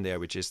piece in there,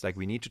 which is like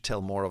we need to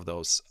tell more of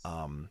those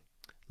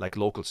like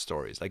local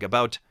stories. Like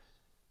about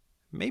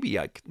maybe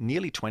like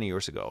nearly 20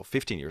 years ago,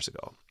 15 years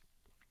ago,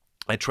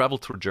 I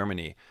traveled through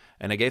Germany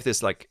and I gave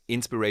this like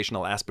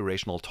inspirational,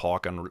 aspirational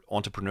talk on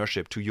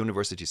entrepreneurship to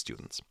university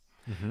students.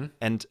 Mm-hmm.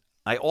 And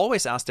I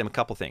always asked them a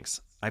couple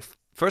things.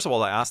 First of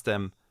all, I asked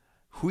them,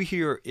 who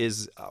here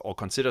is or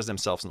considers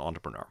themselves an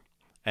entrepreneur?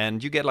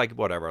 And you get like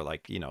whatever,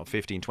 like,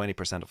 15,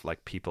 20% of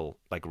like people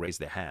like raise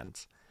their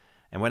hands.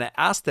 And when I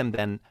asked them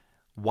then,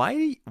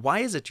 why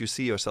is it you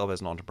see yourself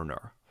as an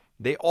entrepreneur?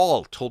 They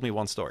all told me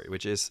one story,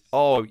 which is,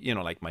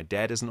 like my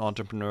dad is an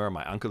entrepreneur,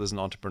 my uncle is an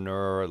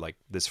entrepreneur, like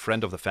this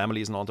friend of the family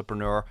is an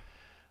entrepreneur.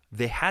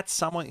 They had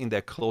someone in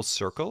their close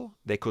circle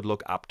they could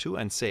look up to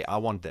and say, I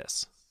want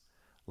this.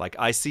 Like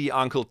I see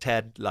Uncle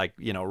Ted, like,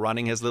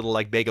 running his little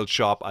like bagel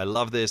shop. I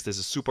love this. This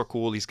is super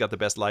cool. He's got the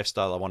best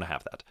lifestyle. I want to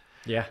have that.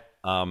 Yeah.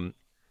 And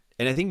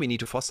I think we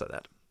need to foster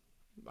that.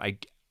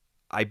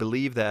 I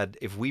believe that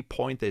if we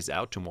point this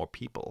out to more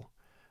people,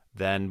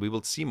 then we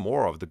will see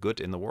more of the good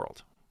in the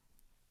world.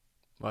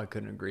 Well, I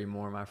couldn't agree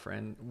more, my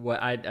friend.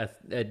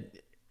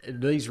 at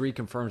least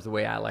reconfirms the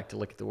way I like to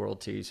look at the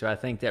world too. So I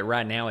think that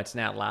right now it's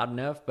not loud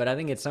enough, but I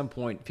think at some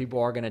point people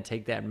are going to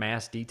take that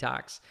mass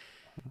detox.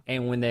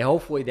 And when they,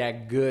 hopefully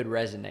that good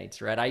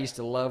resonates, right? I used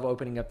to love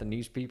opening up the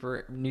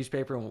newspaper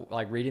and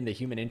like reading the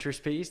human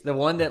interest piece, the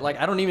one that like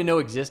I don't even know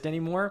exists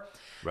anymore,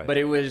 Right. but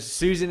it was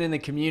Susan in the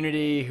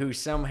community who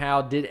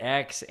somehow did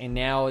X and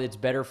now it's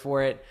better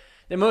for it.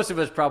 Then most of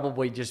us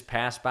probably just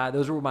passed by.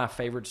 Those were my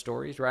favorite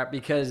stories, right?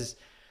 Because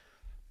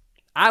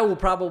I will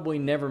probably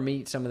never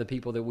meet some of the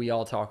people that we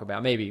all talk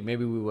about. Maybe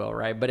we will,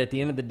 right? But at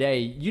the end of the day,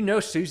 you know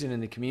Susan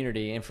in the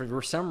community, and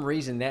for some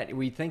reason that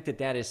we think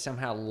that is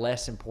somehow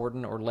less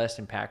important or less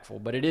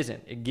impactful, but it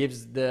isn't. It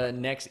gives the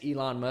next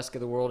Elon Musk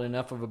of the world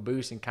enough of a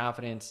boost and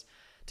confidence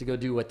to go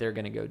do what they're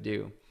going to go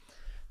do.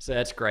 So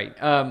that's great.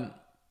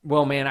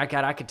 Well, man,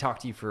 I could talk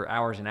to you for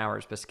hours and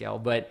hours, Pascal,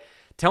 but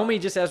tell me,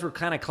 just as we're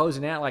kind of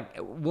closing out, like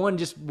one,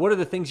 just what are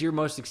the things you're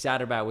most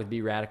excited about with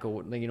Be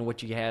Radical? You know,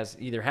 what you guys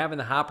either have in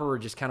the hopper or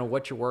just kind of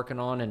what you're working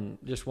on, and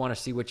just want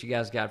to see what you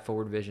guys got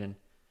forward vision.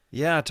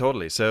 Yeah,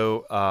 totally.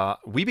 So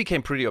we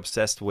became pretty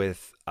obsessed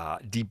with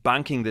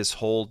debunking this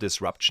whole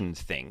disruption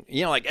thing.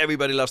 You know, like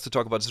everybody loves to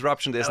talk about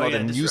disruption. There's not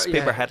a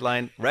newspaper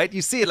headline, right?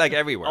 You see it like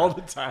everywhere. All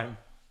the time.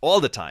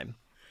 All the time.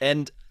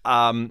 And,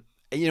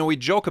 you know, we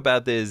joke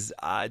about this.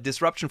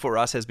 Disruption for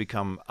us has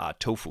become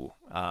tofu.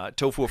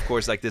 Tofu, of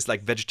course, like this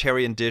like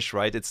vegetarian dish,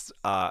 right? It's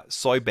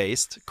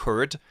soy-based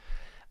curd.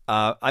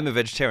 I'm a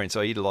vegetarian,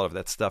 so I eat a lot of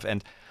that stuff.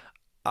 And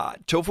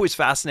tofu is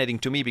fascinating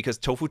to me because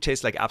tofu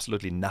tastes like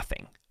absolutely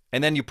nothing.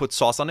 And then you put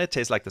sauce on it,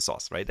 tastes like the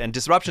sauce, right? And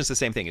disruption is the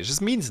same thing. It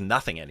just means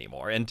nothing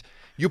anymore. And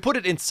you put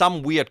it in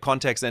some weird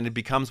context and it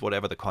becomes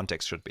whatever the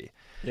context should be.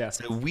 Yeah.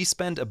 So we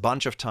spent a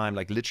bunch of time,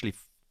 like literally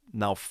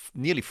now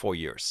nearly 4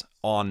 years,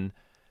 on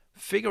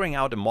figuring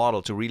out a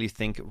model to really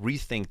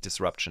rethink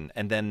disruption,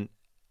 and then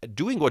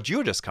doing what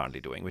you're just currently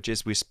doing, which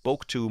is we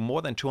spoke to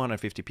more than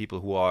 250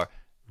 people who are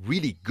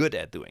really good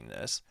at doing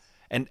this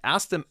and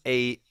asked them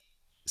a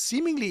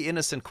seemingly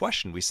innocent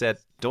question. We said,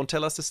 don't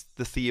tell us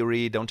the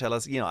theory, don't tell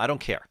us, I don't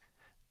care.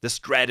 The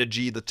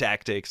strategy, the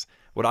tactics.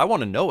 What I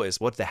want to know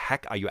is, what the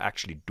heck are you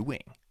actually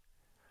doing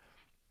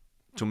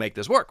to make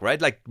this work,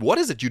 right? Like, what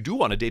is it you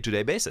do on a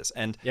day-to-day basis?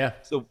 And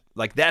so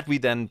like that, we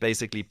then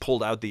basically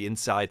pulled out the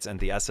insights and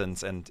the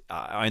essence, and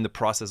are in the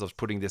process of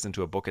putting this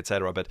into a book,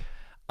 etc. But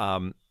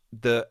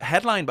the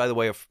headline, by the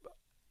way, of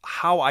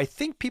how I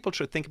think people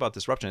should think about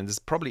disruption, and this is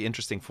probably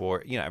interesting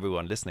for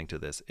everyone listening to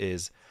this,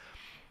 is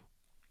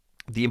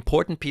the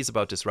important piece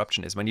about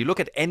disruption is when you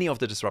look at any of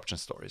the disruption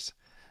stories,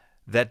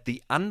 that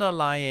the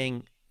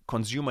underlying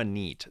consumer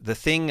need, the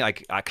thing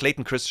like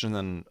Clayton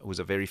Christensen, who's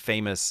a very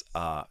famous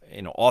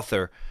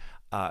author,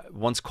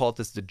 once called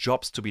this the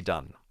jobs to be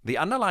done. The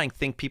underlying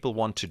thing people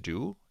want to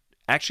do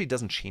actually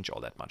doesn't change all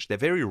that much. They're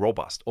very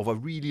robust over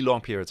really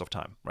long periods of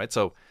time, right?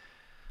 So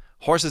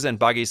horses and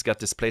buggies got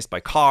displaced by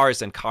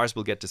cars, and cars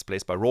will get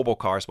displaced by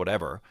robocars,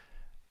 whatever.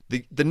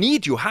 The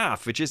need you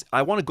have, which is,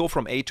 I want to go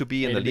from A to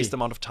B in the least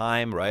amount of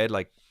time, right?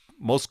 Like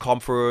most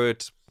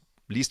comfort,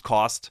 least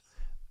cost.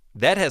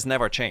 That has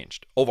never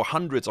changed over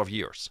hundreds of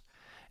years.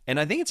 And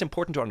I think it's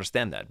important to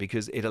understand that,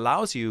 because it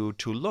allows you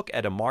to look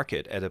at a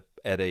market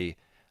at a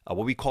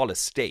what we call a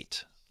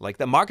state. Like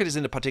the market is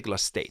in a particular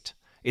state.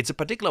 It's a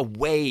particular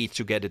way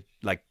to get it,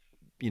 like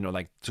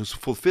to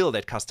fulfill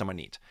that customer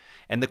need.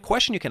 And the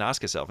question you can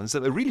ask yourself, and it's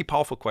a really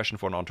powerful question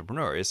for an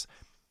entrepreneur, is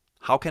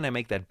how can I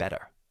make that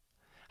better?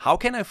 How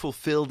can I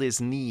fulfill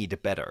this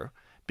need better?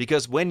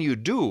 Because when you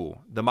do,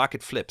 the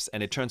market flips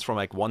and it turns from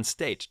like one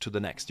state to the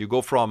next. You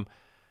go from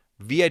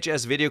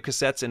VHS video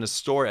cassettes in a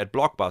store at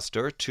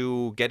Blockbuster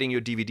to getting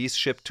your DVDs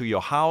shipped to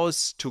your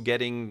house to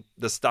getting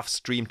the stuff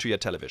streamed to your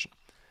television.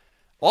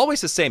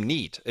 Always the same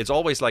need. It's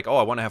always like, oh,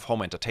 I want to have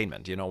home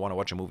entertainment. I want to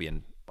watch a movie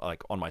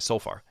like on my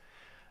sofa.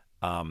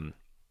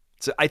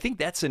 So I think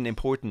that's an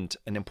important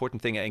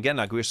thing. And again,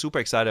 like we're super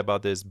excited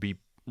about this. We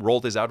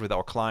rolled this out with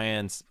our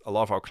clients. A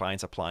lot of our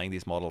clients applying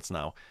these models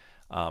now.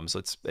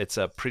 So it's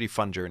a pretty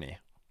fun journey.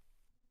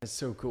 It's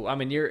so cool. I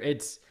mean,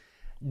 it's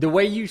the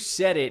way you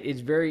said it is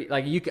very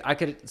like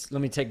let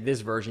me take this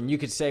version. You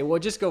could say, well,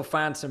 just go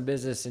find some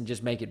business and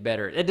just make it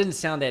better. It didn't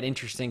sound that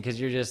interesting because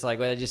you're just like,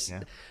 well,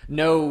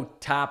 no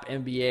top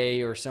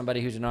MBA or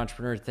somebody who's an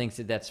entrepreneur thinks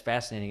that that's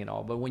fascinating at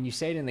all. But when you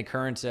say it in the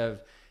currents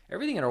of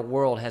everything in our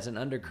world has an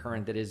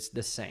undercurrent that is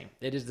the same.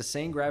 It is the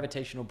same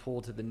gravitational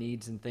pull to the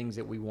needs and things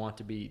that we want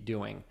to be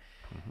doing.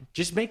 Mm-hmm.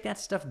 Just make that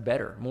stuff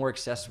better, more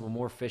accessible,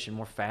 more efficient,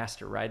 more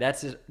faster, right?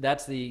 That's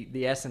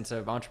the essence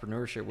of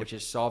entrepreneurship, which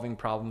is solving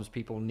problems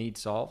people need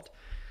solved.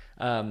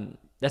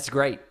 That's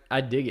great.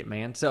 I dig it,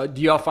 man. So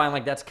do y'all find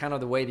like that's kind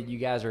of the way that you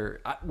guys are?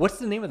 What's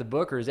the name of the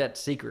book, or is that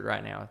secret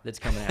right now that's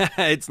coming out?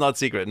 It's not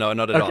secret. No,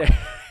 not at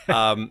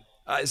all.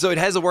 So it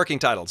has a working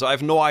title. So I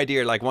have no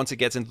idea, like once it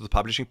gets into the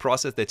publishing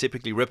process, they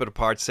typically rip it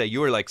apart, say,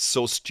 you're like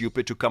so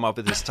stupid to come up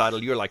with this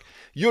title. You're like,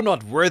 you're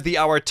not worthy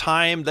our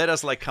time. Let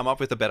us like come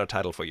up with a better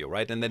title for you,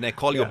 right? And then they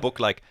call your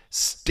book like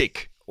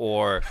Stick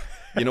or,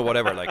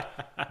 whatever, like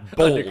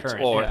Bold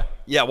or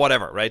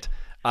whatever, right?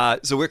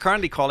 So we're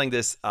currently calling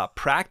this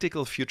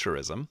Practical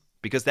Futurism,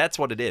 because that's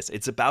what it is.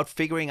 It's about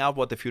figuring out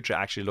what the future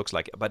actually looks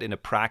like, but in a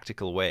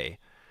practical way.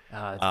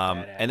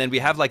 And then we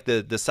have like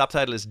the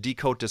subtitle is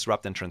Decode,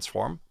 Disrupt, and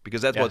Transform,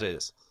 because that's what it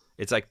is.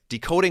 It's like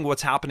decoding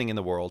what's happening in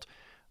the world,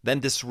 then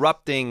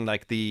disrupting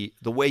like the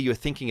way you're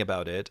thinking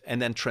about it,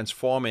 and then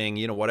transforming,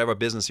 whatever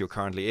business you're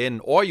currently in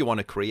or you want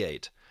to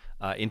create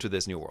into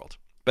this new world.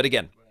 But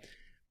again,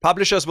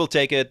 publishers will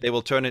take it. They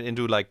will turn it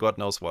into like God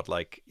knows what,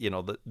 like,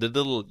 the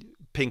little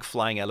pink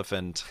flying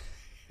elephant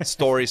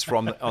stories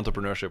from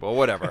entrepreneurship or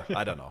whatever.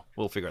 I don't know.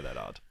 We'll figure that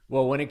out.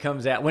 Well, when it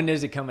comes out, when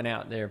is it coming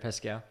out there,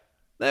 Pascal?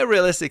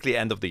 Realistically,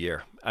 end of the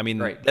year. I mean,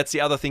 Right. That's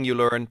the other thing you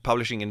learn.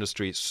 Publishing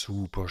industry,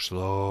 super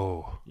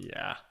slow.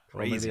 Yeah.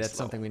 Crazy maybe that's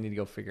slow. something we need to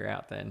go figure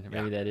out then.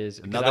 Maybe that is.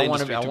 Because Another I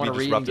want industry to to be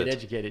read and get disrupted.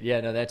 educated.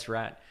 Yeah, no, that's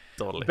right.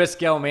 Totally.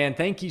 Pascal, man,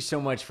 thank you so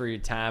much for your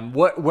time.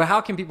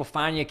 How can people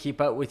find you, keep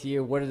up with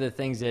you? What are the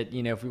things that,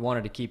 if we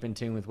wanted to keep in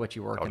tune with what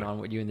you're working on,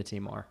 what you and the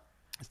team are?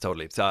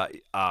 Totally. So,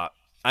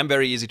 I'm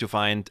very easy to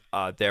find.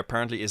 There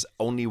apparently is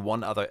only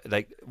one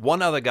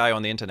other guy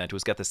on the internet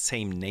who's got the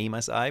same name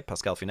as I,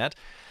 Pascal Finette.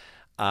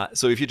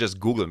 So if you just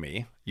Google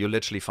me, you'll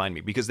literally find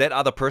me, because that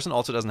other person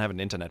also doesn't have an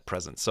internet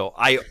presence. So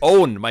I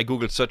own my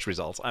Google search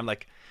results. I'm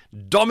like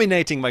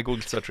dominating my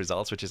Google search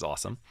results, which is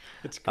awesome.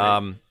 It's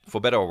great. For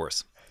better or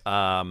worse.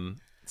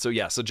 So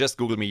just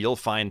Google me. You'll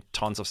find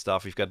tons of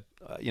stuff. We've got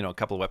a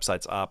couple of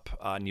websites up,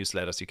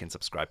 newsletters you can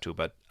subscribe to,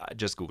 but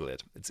just Google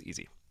it. It's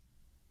easy.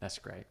 That's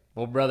great.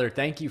 Well, brother,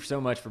 thank you so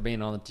much for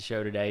being on the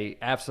show today.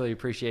 Absolutely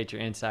appreciate your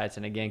insights.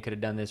 And again, could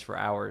have done this for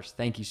hours.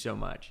 Thank you so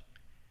much.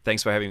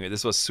 Thanks for having me.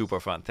 This was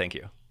super fun. Thank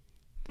you.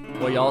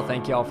 Well, y'all,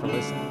 thank y'all for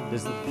listening.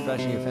 This is the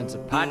Professionally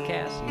Offensive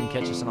Podcast. You can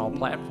catch us on all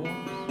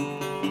platforms.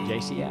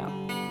 JC out.